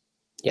once.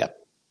 Yeah.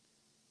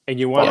 And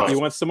you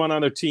want someone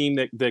on their team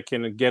that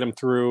can get them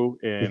through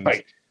and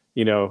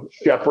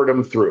shepherd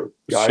them through.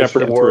 Guys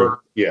shepherd them through.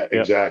 Yeah,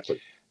 exactly.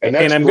 And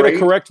that's I'm going to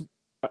correct.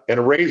 And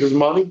it raises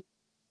money.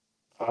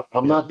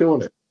 I'm not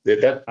doing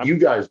it. You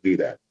guys do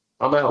that.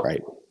 I'm out.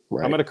 Right.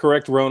 I'm going to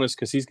correct Ronas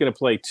because he's going to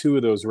play 2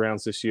 of those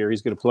rounds this year.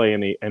 He's going to play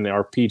in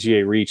our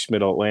PGA Reach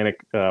Middle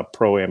Atlantic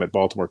Pro-Am at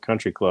Baltimore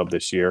Country Club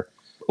this year.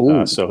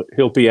 So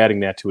he'll be adding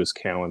that to his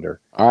calendar.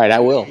 All right, I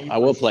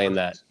will play in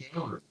that.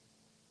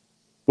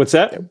 What's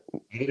that?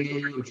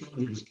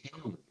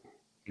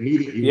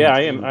 Yeah,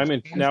 I am. I'm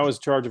in now in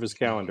charge of his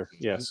calendar.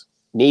 Yes.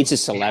 Needs a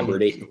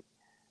celebrity.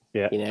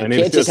 Yeah. You know, I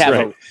mean, can't just have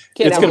a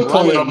it's run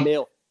completely of the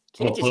mill.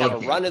 Can't just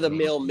have a run of the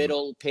mill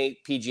middle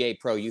PGA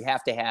Pro. You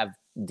have to have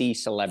the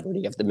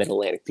celebrity of the Mid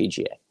Atlantic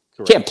PGA.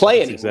 Correct. Can't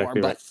play anymore,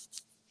 exactly but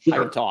I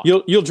can talk.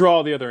 You'll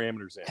draw the other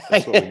amateurs in.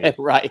 That's what we need.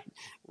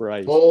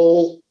 Right.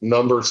 Hole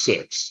number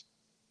 6.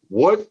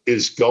 What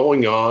is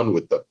going on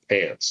with the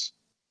pants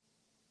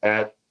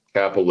at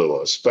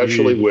Kapalua,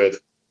 especially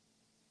with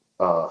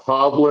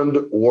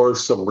Hovland wore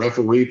some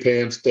referee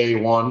pants day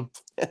one.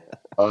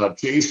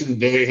 Jason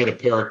Day had a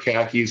pair of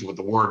khakis with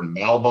the word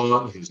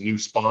Malbon, his new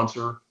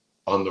sponsor,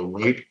 on the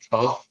right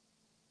cuff.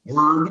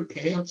 Word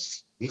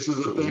pants. This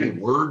is a thing.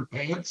 Word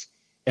pants.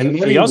 And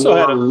then he also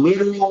had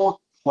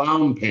literal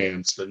clown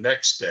pants the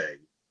next day.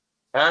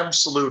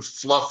 Absolute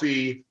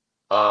fluffy.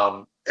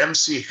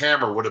 MC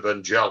Hammer would have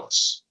been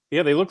jealous.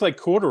 Yeah, they looked like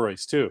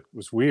corduroys too. It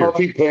was weird.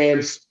 Puffy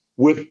pants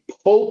with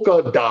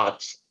polka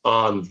dots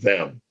on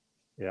them.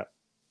 Yeah.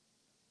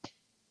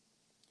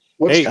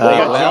 They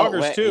got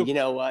joggers too. You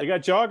know what? They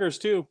got joggers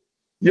too.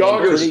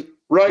 Joggers,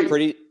 right?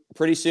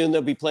 Pretty soon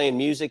they'll be playing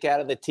music out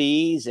of the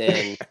tees,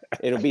 and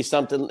it'll be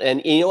something.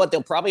 And you know what?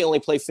 They'll probably only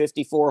play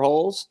 54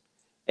 holes,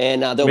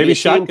 and there'll be a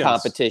team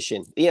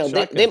competition. You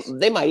know,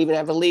 they might even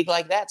have a league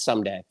like that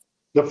someday.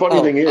 The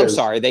funny thing is, I'm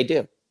sorry, they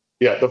do.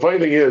 Yeah, the funny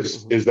thing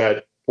is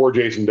that poor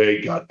Jason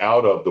Day got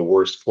out of the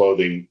worst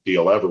clothing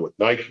deal ever with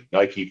Nike.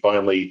 Nike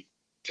finally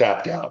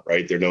tapped out,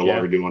 right? They're no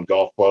longer doing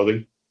golf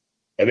clothing.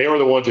 And they were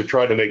the ones that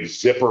tried to make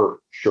zipper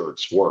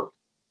shirts work.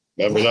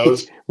 Remember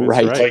those?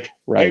 Right. Like,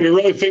 hey, we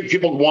really think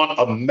people want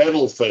a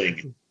metal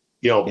thing,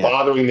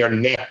 bothering their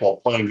neck while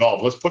playing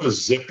golf. Let's put a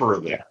zipper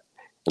there. Yeah.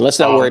 And let's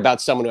not worry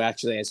about someone who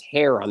actually has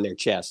hair on their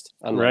chest.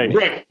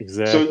 Right.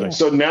 Exactly.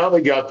 So now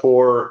they got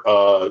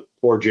poor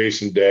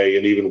Jason Day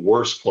in even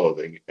worse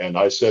clothing. And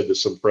I said to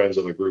some friends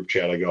in the group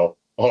chat, I go,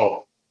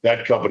 oh,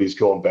 that company's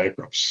going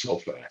bankrupt so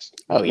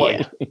fast. Oh,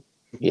 yeah.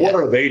 What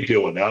are they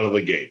doing out of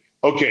the gate?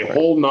 Okay,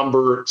 hole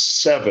number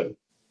 7.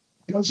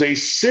 Does a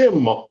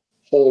sim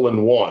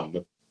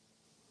hole-in-one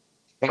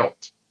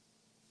count?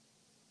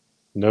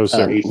 No,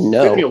 sir. A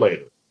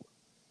simulator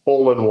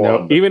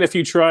hole-in-one. No. Even if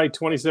you try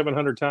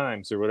 2,700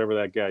 times or whatever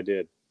that guy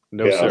did.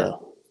 No, sir.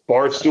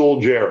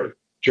 Barstool Jerry.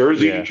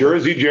 Jersey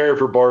Jerry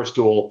for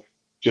Barstool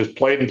just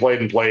played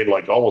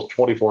like almost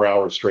 24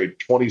 hours straight,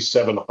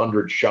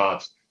 2,700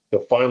 shots to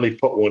finally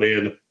put one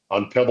in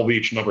on Pebble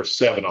Beach number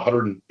 7,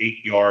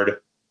 108-yard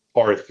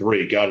par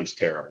 3. God, he's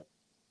terrible.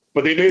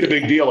 But they made a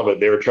big deal of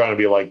it. They were trying to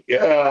be like,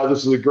 yeah,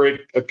 this is a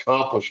great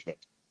accomplishment.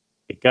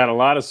 It got a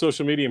lot of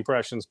social media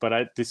impressions, but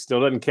it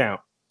still doesn't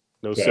count.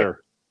 No,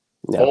 sir.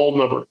 No. Hole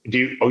number.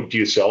 Do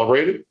you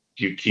celebrate it?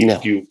 Do you keep? No.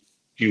 Do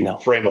you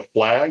frame a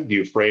flag? Do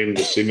you frame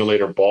the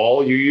simulator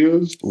ball you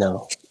used?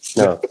 No.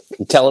 You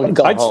tell them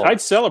to go home. I'd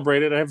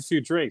celebrate it. I have a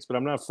few drinks, but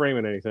I'm not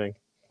framing anything.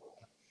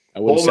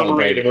 Hole number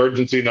 8,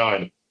 emergency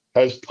 9.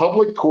 Has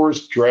public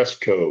course dress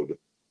code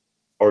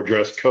or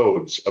dress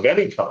codes of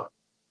any kind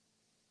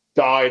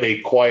died a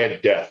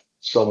quiet death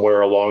somewhere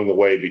along the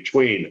way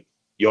between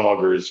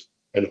joggers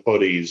and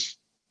hoodies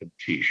and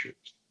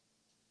t-shirts?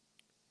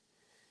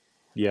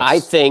 Yes. I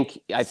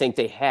think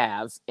they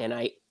have, and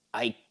I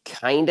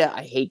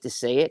hate to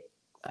say it,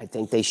 I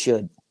think they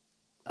should.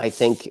 I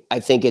think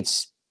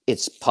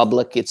it's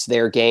public, it's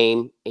their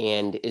game,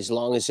 and as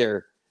long as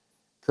they're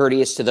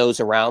courteous to those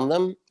around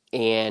them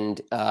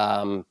and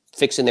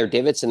fixing their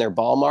divots and their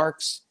ball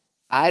marks,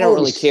 I don't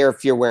really care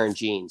if you're wearing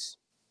jeans.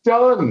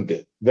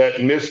 Stunned that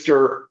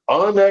Mr.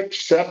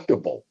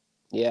 Unacceptable,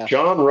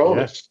 John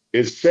Ronas,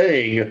 is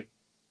saying,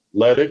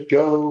 let it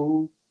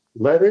go,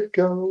 let it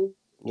go.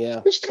 Yeah.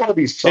 There's got to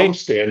be some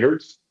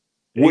standards.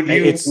 Would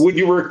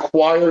you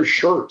require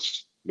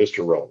shirts,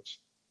 Mr. Ronas?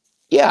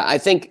 Yeah, I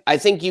think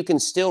you can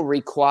still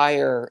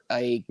require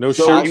no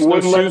shirts, no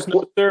shoes,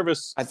 no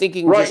service. I think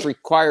you can just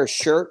require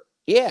shirt.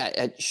 Yeah,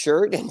 a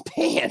shirt and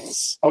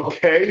pants.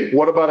 Okay.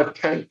 What about a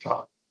tank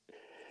top?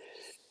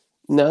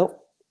 No.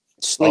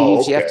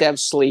 Sleeves. You have to have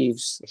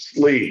sleeves.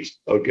 Sleeves.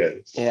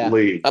 Okay. Yeah.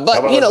 Sleeves.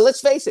 But let's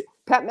face it.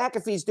 Pat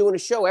McAfee's doing a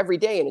show every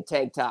day in a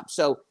tank top,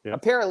 so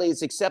apparently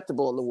it's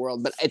acceptable in the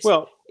world. But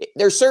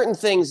there's certain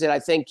things that I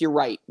think you're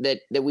right that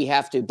we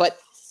have to. But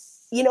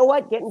you know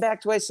what? Getting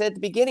back to what I said at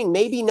the beginning,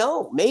 maybe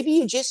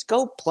you just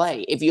go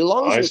play. If you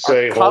long as you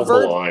are covered,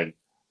 hold the line.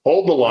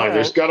 Hold the line.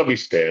 There's got to be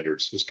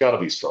standards. There's got to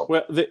be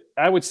something. Well,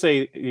 I would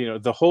say,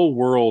 the whole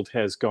world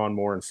has gone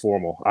more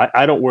informal.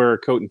 I don't wear a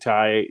coat and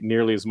tie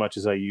nearly as much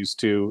as I used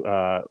to.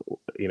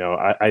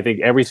 I think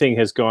everything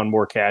has gone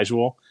more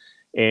casual.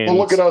 And well,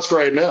 look at us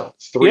right now.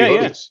 3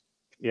 hoodies.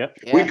 Yeah.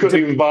 We couldn't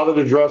even bother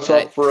to dress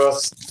up for a.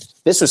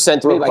 This was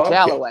sent to me by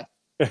Callaway.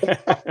 So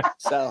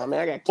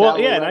I got Callaway. Well,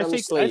 yeah, and I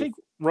think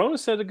Rona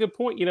said a good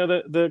point.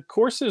 The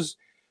courses,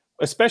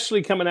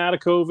 especially coming out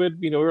of COVID,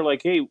 we're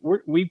like, hey,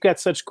 we've got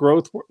such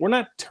growth. We're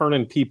not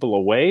turning people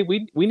away.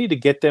 We need to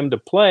get them to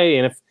play.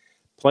 And if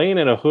playing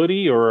in a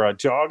hoodie or a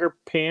jogger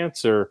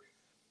pants or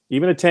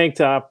even a tank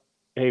top,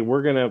 hey,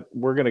 we're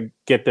gonna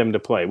get them to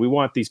play. We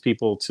want these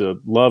people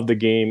to love the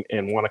game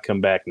and want to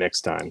come back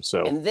next time.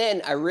 So, and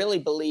then I really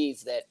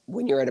believe that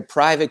when you're at a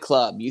private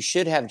club, you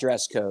should have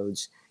dress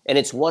codes, and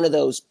it's one of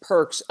those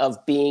perks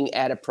of being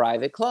at a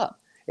private club.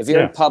 If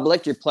you're in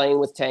public, you're playing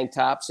with tank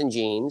tops and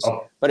jeans.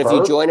 But if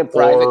you join a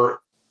private,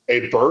 or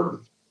a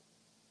burden.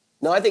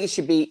 No, I think it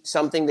should be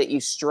something that you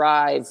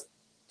strive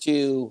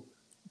to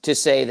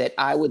say that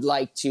I would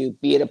like to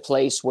be at a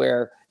place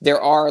where there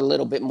are a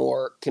little bit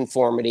more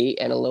conformity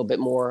and a little bit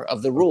more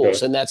of the rules.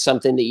 Okay. And that's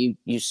something that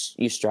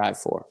you strive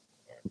for.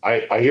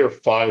 I hear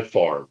 5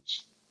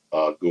 Farms,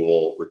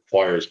 Google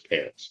requires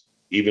pants,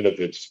 even if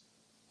it's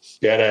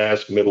dead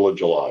ass middle of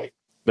July.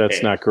 That's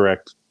pants. Not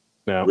correct.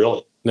 No.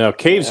 Really? No,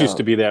 Caves used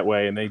to be that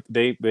way, and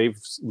they've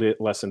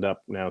lessened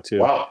up now too.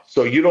 Wow.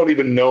 So you don't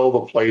even know the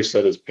place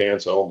that is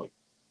pants only.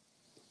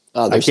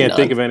 Oh, I can't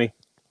think of any.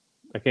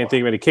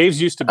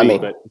 Caves used to be,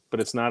 but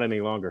it's not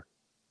any longer.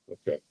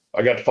 Okay.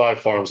 I got 5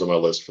 Farms on my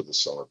list for the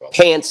summer.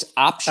 Pants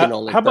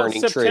optional. How about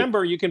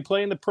September? You can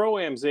play in the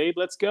Pro-Ams, Abe.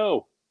 Let's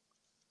go.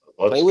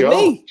 Let's go.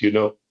 Me. Do you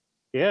know?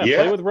 Yeah,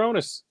 play with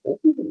Ronas. Ooh.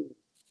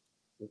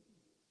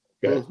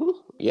 Okay. Mm-hmm.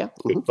 Yeah.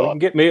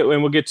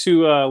 We'll get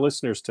 2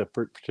 listeners to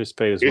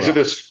participate as well. Is it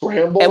a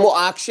scramble? And we'll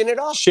auction it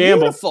off.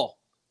 Shamble. Beautiful.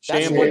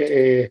 That's Shamble.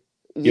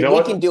 You know we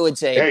what? can do it,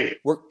 Zay. Hey,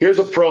 here's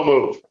a pro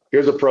move.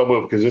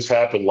 Because this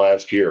happened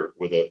last year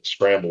with a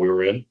scramble we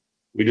were in.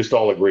 We just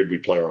all agreed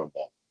we'd play our own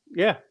ball.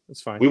 Yeah,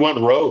 that's fine. We went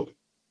rogue.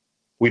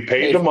 We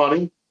paid the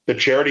money. The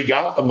charity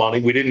got the money.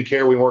 We didn't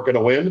care we weren't going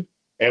to win.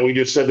 And we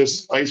just said,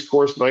 this is nice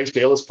course, nice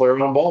day. Let's play our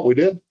own ball. We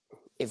did.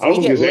 I don't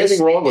think there's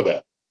anything wrong with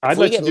that. If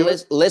we get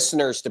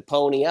listeners to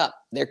pony up,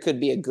 there could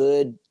be a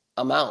good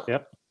amount.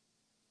 Yep.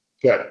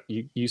 Okay.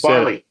 You said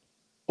finally,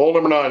 hole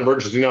number 9,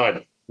 emergency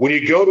 9. When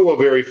you go to a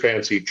very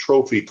fancy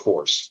trophy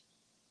course,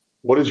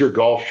 what is your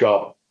golf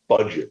shop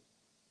budget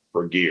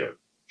for gear?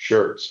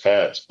 Shirts,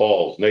 hats,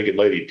 balls, naked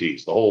lady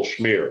tees, the whole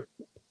schmear.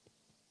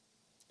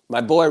 My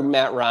boy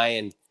Matt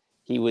Ryan,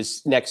 he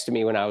was next to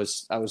me when I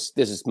was.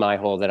 This is my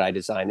hole that I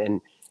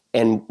designed,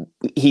 and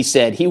he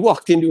said he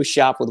walked into a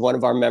shop with one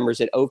of our members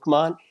at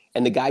Oakmont,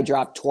 and the guy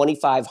dropped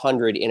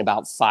 $2,500 in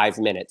about 5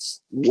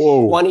 minutes.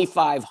 Whoa,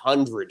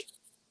 $2,500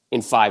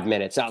 in 5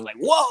 minutes. I was like,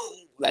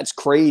 whoa, that's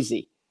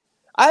crazy.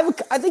 I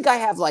think I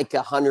have like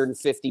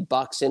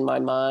 $150 in my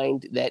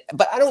mind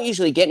but I don't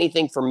usually get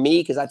anything for me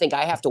because I think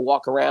I have to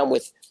walk around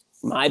with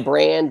my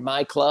brand,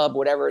 my club,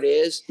 whatever it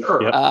is.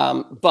 Sure.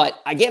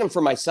 But I get them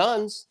for my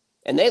sons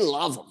and they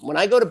love them. When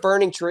I go to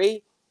Burning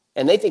Tree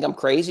and they think I'm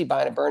crazy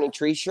buying a Burning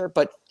Tree shirt,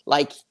 but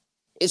like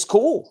it's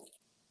cool.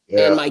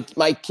 Yeah. And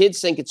my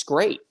kids think it's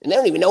great and they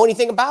don't even know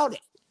anything about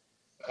it.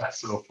 That's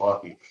so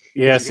funny.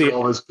 Yeah. See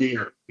all this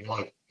gear. You're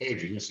like, hey,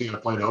 did you see I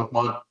played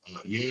Oakmont?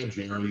 Yeah,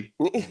 Jerry.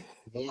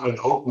 Want an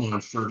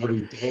Oakmont shirt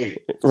every day.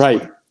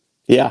 Right.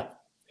 Yeah.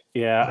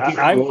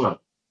 Yeah.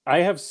 I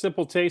have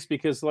simple taste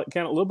because kind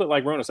of a little bit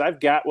like Ronas,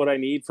 I've got what I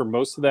need for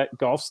most of that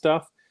golf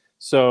stuff.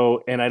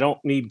 So, and I don't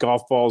need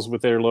golf balls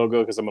with their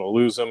logo because I'm going to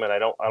lose them, and I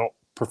don't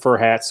prefer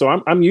hats. So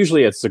I'm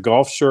usually it's a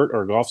golf shirt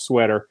or a golf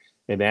sweater,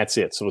 and that's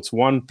it. So it's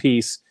one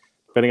piece,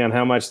 depending on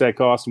how much that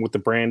costs and what the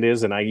brand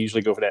is, and I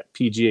usually go for that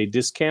PGA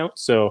discount.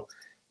 So,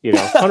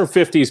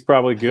 150 is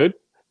probably good.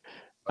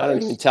 I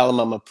don't even tell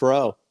them I'm a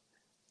pro.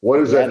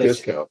 What is that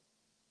discount?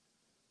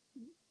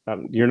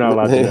 You're not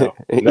allowed to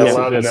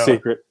know. That's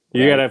secret.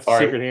 You got to have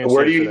secret handshake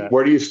for that.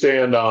 Where do you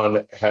stand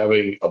on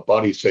having a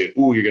buddy say,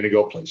 ooh, you're going to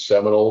go play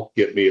Seminole,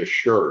 get me a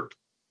shirt,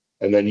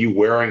 and then you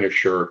wearing a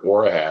shirt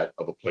or a hat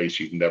of a place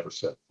you've never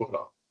set foot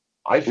on?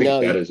 I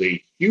think that is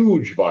a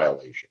huge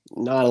violation.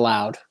 Not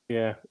allowed.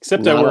 Yeah,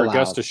 except I wear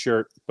Augusta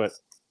shirt, but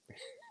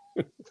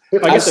I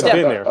guess I've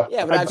been there.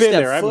 Yeah, but I've been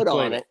there. Foot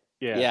on it.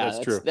 Yeah, that's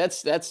true.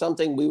 That's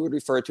something we would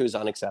refer to as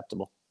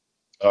unacceptable.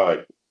 All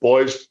right,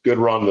 boys, good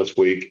run this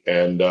week,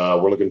 and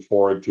we're looking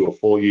forward to a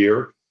full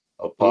year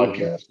of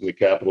podcasting. The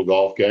Capital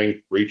Golf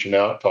Gang, reaching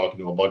out, talking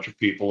to a bunch of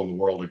people in the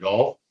world of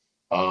golf.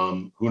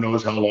 Who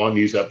knows how long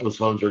these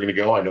episodes are going to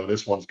go? I know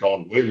this one's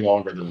gone way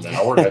longer than an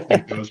hour, and I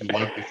think those who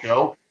like the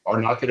show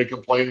are not going to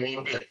complain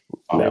one bit.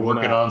 We're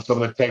working on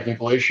some of the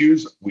technical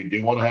issues. We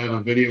do want to have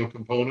a video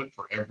component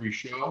for every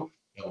show.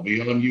 It'll be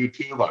on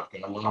YouTube. I've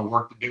got a lot of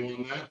work to do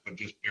on that, but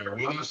just bear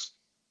with us.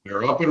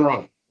 We're up and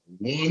running.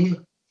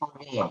 1 for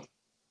 1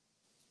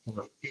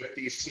 for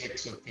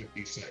 56 of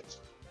 56.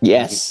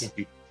 Yes.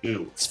 52.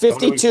 It's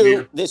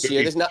 52 this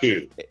year. It's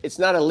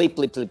not a leap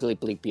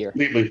year.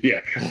 Leap,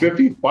 yeah.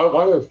 50. Why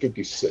are there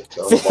 56?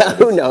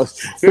 Who knows?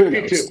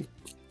 52.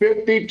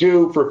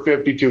 52 for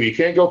 52. You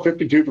can't go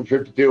 52 for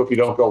 52 if you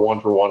don't go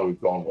 1 for 1.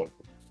 We've gone 1 for 1.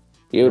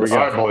 Beautiful.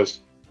 All right, boys.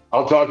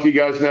 I'll talk to you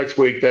guys next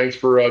week. Thanks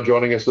for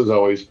joining us as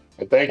always.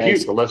 And thank you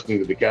for listening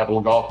to the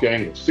Capital Golf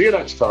Gang. We'll see you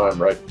next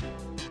time, right?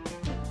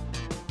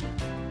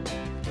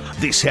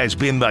 This has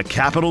been the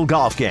Capital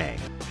Golf Gang.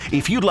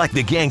 If you'd like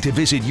the gang to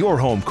visit your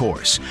home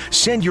course,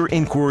 send your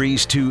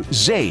inquiries to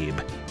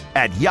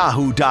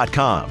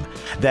zabe@yahoo.com.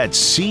 That's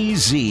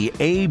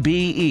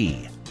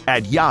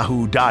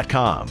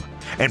CZABE@yahoo.com.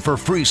 And for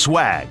free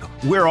swag,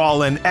 we're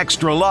all in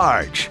extra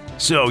large.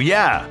 So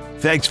yeah,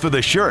 Thanks for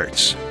the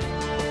shirts.